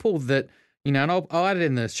couple that, and I'll add it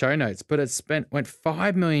in the show notes, but went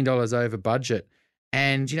 $5 million over budget.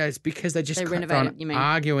 And, it's because they kept on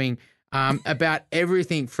arguing about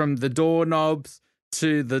everything from the doorknobs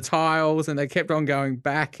to the tiles, and they kept on going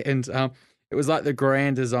back. And it was like the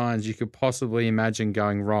grand designs you could possibly imagine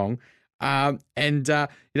going wrong. This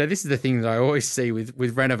is the thing that I always see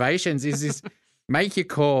with renovations is this: make your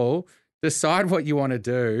call, decide what you want to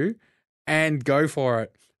do, and go for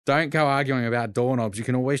it. Don't go arguing about doorknobs. You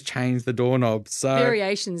can always change the doorknobs. So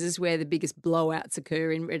variations is where the biggest blowouts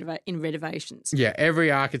occur in renovations. Yeah, every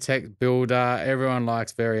architect, builder, everyone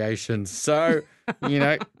likes variations. So,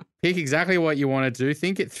 pick exactly what you want to do,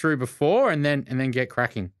 think it through before, and then get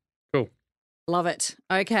cracking. Cool. Love it.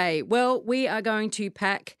 Okay, well, we are going to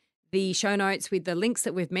pack the show notes with the links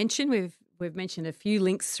that we've mentioned. We've mentioned a few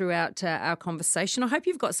links throughout our conversation. I hope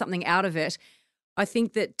you've got something out of it. I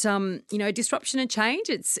think that, disruption and change,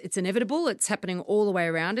 it's inevitable. It's happening all the way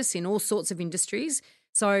around us in all sorts of industries.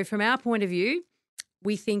 So from our point of view,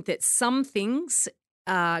 we think that some things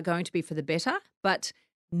are going to be for the better, but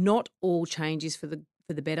not all change is for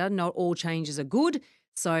the better. Not all changes are good.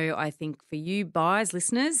 So I think for you buyers,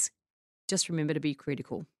 listeners, just remember to be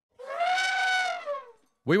critical.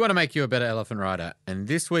 We want to make you a better elephant rider, and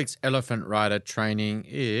this week's elephant rider training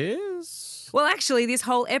is... Well, actually, this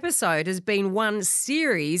whole episode has been one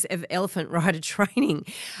series of elephant rider training,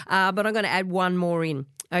 but I'm going to add one more in.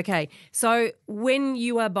 Okay, so when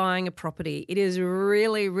you are buying a property, it is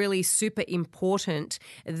really, really super important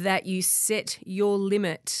that you set your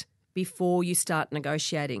limit before you start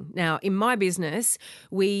negotiating. Now, in my business,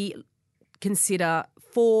 we consider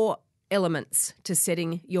 4 elements to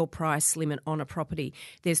setting your price limit on a property.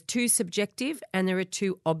 There's 2 subjective and there are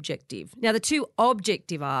 2 objective. Now, the 2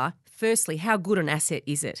 objective are firstly, how good an asset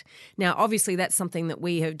is it? Now, obviously, that's something that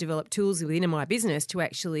we have developed tools within my business to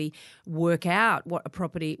actually work out what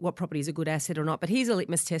property is a good asset or not. But here's a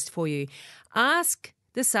litmus test for you. Ask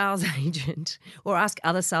the sales agent or ask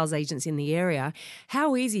other sales agents in the area,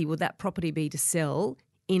 how easy would that property be to sell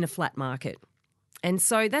in a flat market? And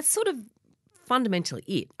so that's sort of fundamentally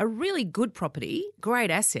it. A really good property, great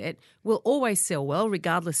asset, will always sell well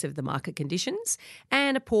regardless of the market conditions,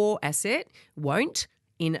 and a poor asset won't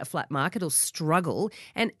in a flat market. It'll struggle,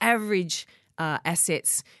 and average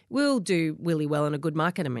assets will do really well in a good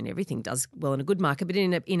market. I mean, everything does well in a good market, but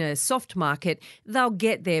in a soft market, they'll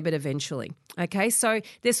get there, but eventually. Okay, so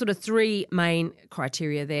there's sort of three main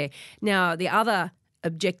criteria there. Now, the other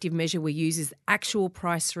objective measure we use is actual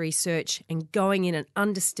price research and going in and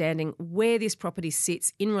understanding where this property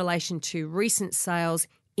sits in relation to recent sales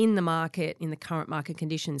in the market, in the current market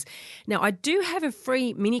conditions. Now, I do have a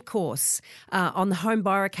free mini course on the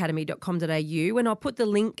homebuyeracademy.com.au, and I'll put the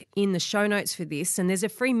link in the show notes for this. And there's a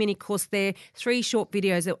free mini course there, 3 short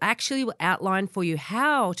videos that actually will outline for you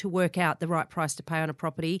how to work out the right price to pay on a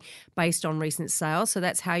property based on recent sales. So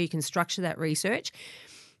that's how you can structure that research.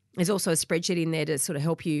 There's also a spreadsheet in there to sort of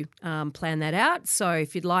help you plan that out. So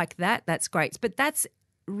if you'd like that, that's great. But that's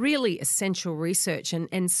really essential research.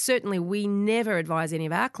 And certainly we never advise any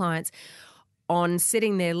of our clients on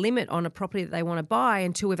setting their limit on a property that they want to buy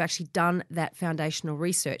until we've actually done that foundational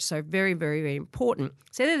research. So very, very, very important.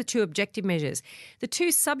 So they're the 2 objective measures. The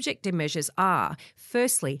 2 subjective measures are,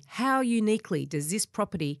 firstly, how uniquely does this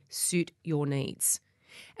property suit your needs?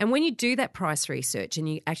 And when you do that price research and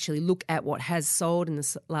you actually look at what has sold in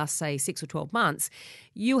the last, say, 6 or 12 months,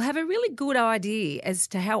 you'll have a really good idea as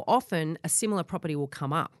to how often a similar property will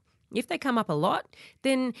come up. If they come up a lot,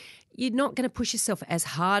 then you're not going to push yourself as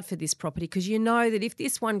hard for this property because you know that if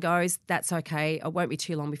this one goes, that's okay. It won't be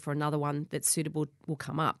too long before another one that's suitable will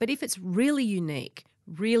come up. But if it's really unique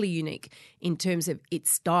in terms of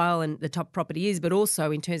its style and the type of property is, but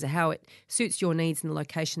also in terms of how it suits your needs and the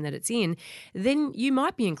location that it's in, then you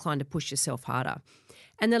might be inclined to push yourself harder.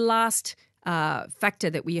 And the last factor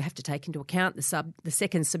that we have to take into account, the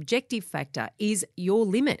second subjective factor, is your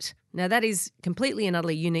limit. Now, that is completely and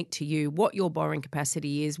utterly unique to you. What your borrowing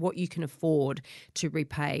capacity is, what you can afford to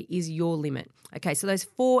repay is your limit. Okay, so those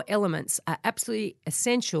 4 elements are absolutely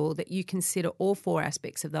essential that you consider all 4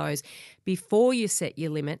 aspects of those before you set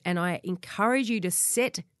your limit. And I encourage you to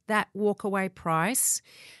set that walkaway price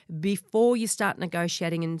before you start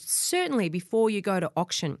negotiating, and certainly before you go to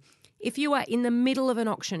auction. If you are in the middle of an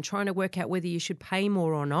auction trying to work out whether you should pay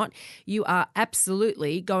more or not, you are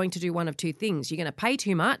absolutely going to do one of 2 things. You're going to pay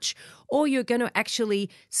too much, or you're going to actually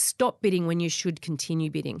stop bidding when you should continue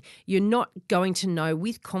bidding. You're not going to know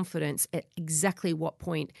with confidence at exactly what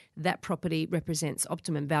point that property represents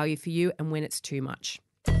optimum value for you and when it's too much.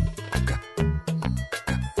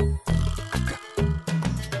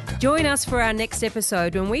 Join us for our next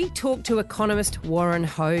episode when we talk to economist Warren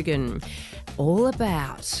Hogan, all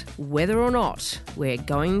about whether or not we're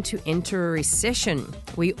going to enter a recession.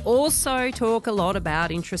 We also talk a lot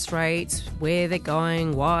about interest rates, where they're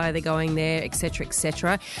going, why they're going there, etc.,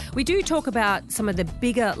 etc. We do talk about some of the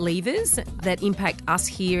bigger levers that impact us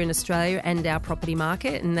here in Australia and our property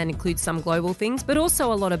market, and that includes some global things, but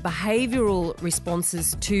also a lot of behavioural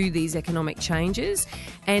responses to these economic changes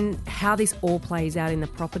and how this all plays out in the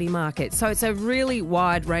property market. So it's a really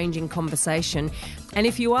wide-ranging conversation. And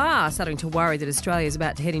if you are starting to worry that Australia is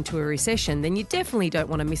about to head into a recession, then you definitely don't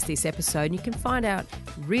want to miss this episode. And you can find out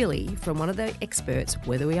really from one of the experts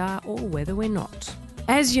whether we are or whether we're not.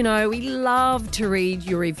 As you know, we love to read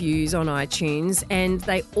your reviews on iTunes, and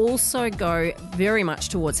they also go very much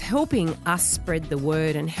towards helping us spread the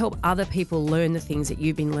word and help other people learn the things that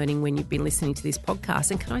you've been learning when you've been listening to this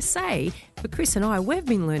podcast. And can I say, for Chris and I, we've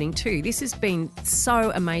been learning too. This has been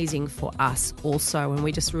so amazing for us also, and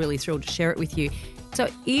we're just really thrilled to share it with you. So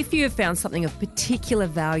if you have found something of particular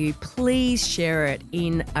value, please share it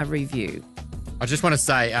in a review. I just want to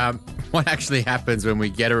say what actually happens when we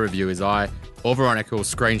get a review is I or Veronica will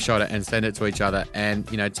screenshot it and send it to each other. And,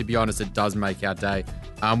 you know, to be honest, it does make our day.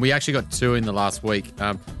 We actually got 2 in the last week.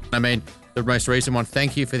 The most recent one,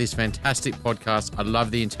 thank you for this fantastic podcast. I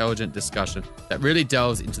love the intelligent discussion that really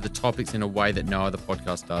delves into the topics in a way that no other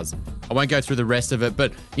podcast does. I won't go through the rest of it,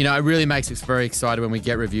 but, you know, it really makes us very excited when we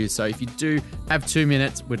get reviews. So if you do have 2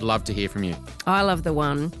 minutes, we'd love to hear from you. I love the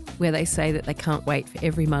one where they say that they can't wait for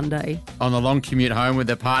every Monday. On the long commute home with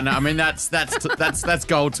their partner. I mean, that's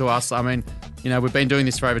gold to us. I mean, you know, we've been doing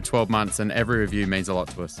this for over 12 months and every review means a lot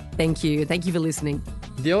to us. Thank you. Thank you for listening.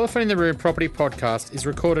 The Elephant in the Room Property Podcast is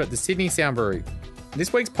recorded at the Sydney Sound Brewery.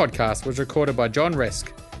 This week's podcast was recorded by John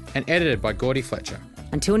Resk and edited by Gordy Fletcher.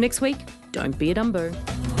 Until next week, don't be a Dumbo.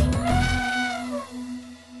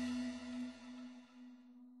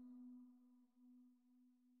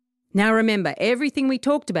 Now remember, everything we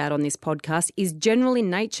talked about on this podcast is general in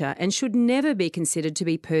nature and should never be considered to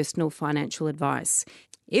be personal financial advice.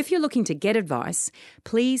 If you're looking to get advice,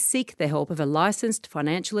 please seek the help of a licensed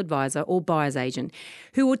financial advisor or buyer's agent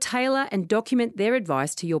who will tailor and document their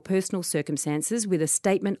advice to your personal circumstances with a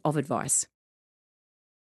statement of advice.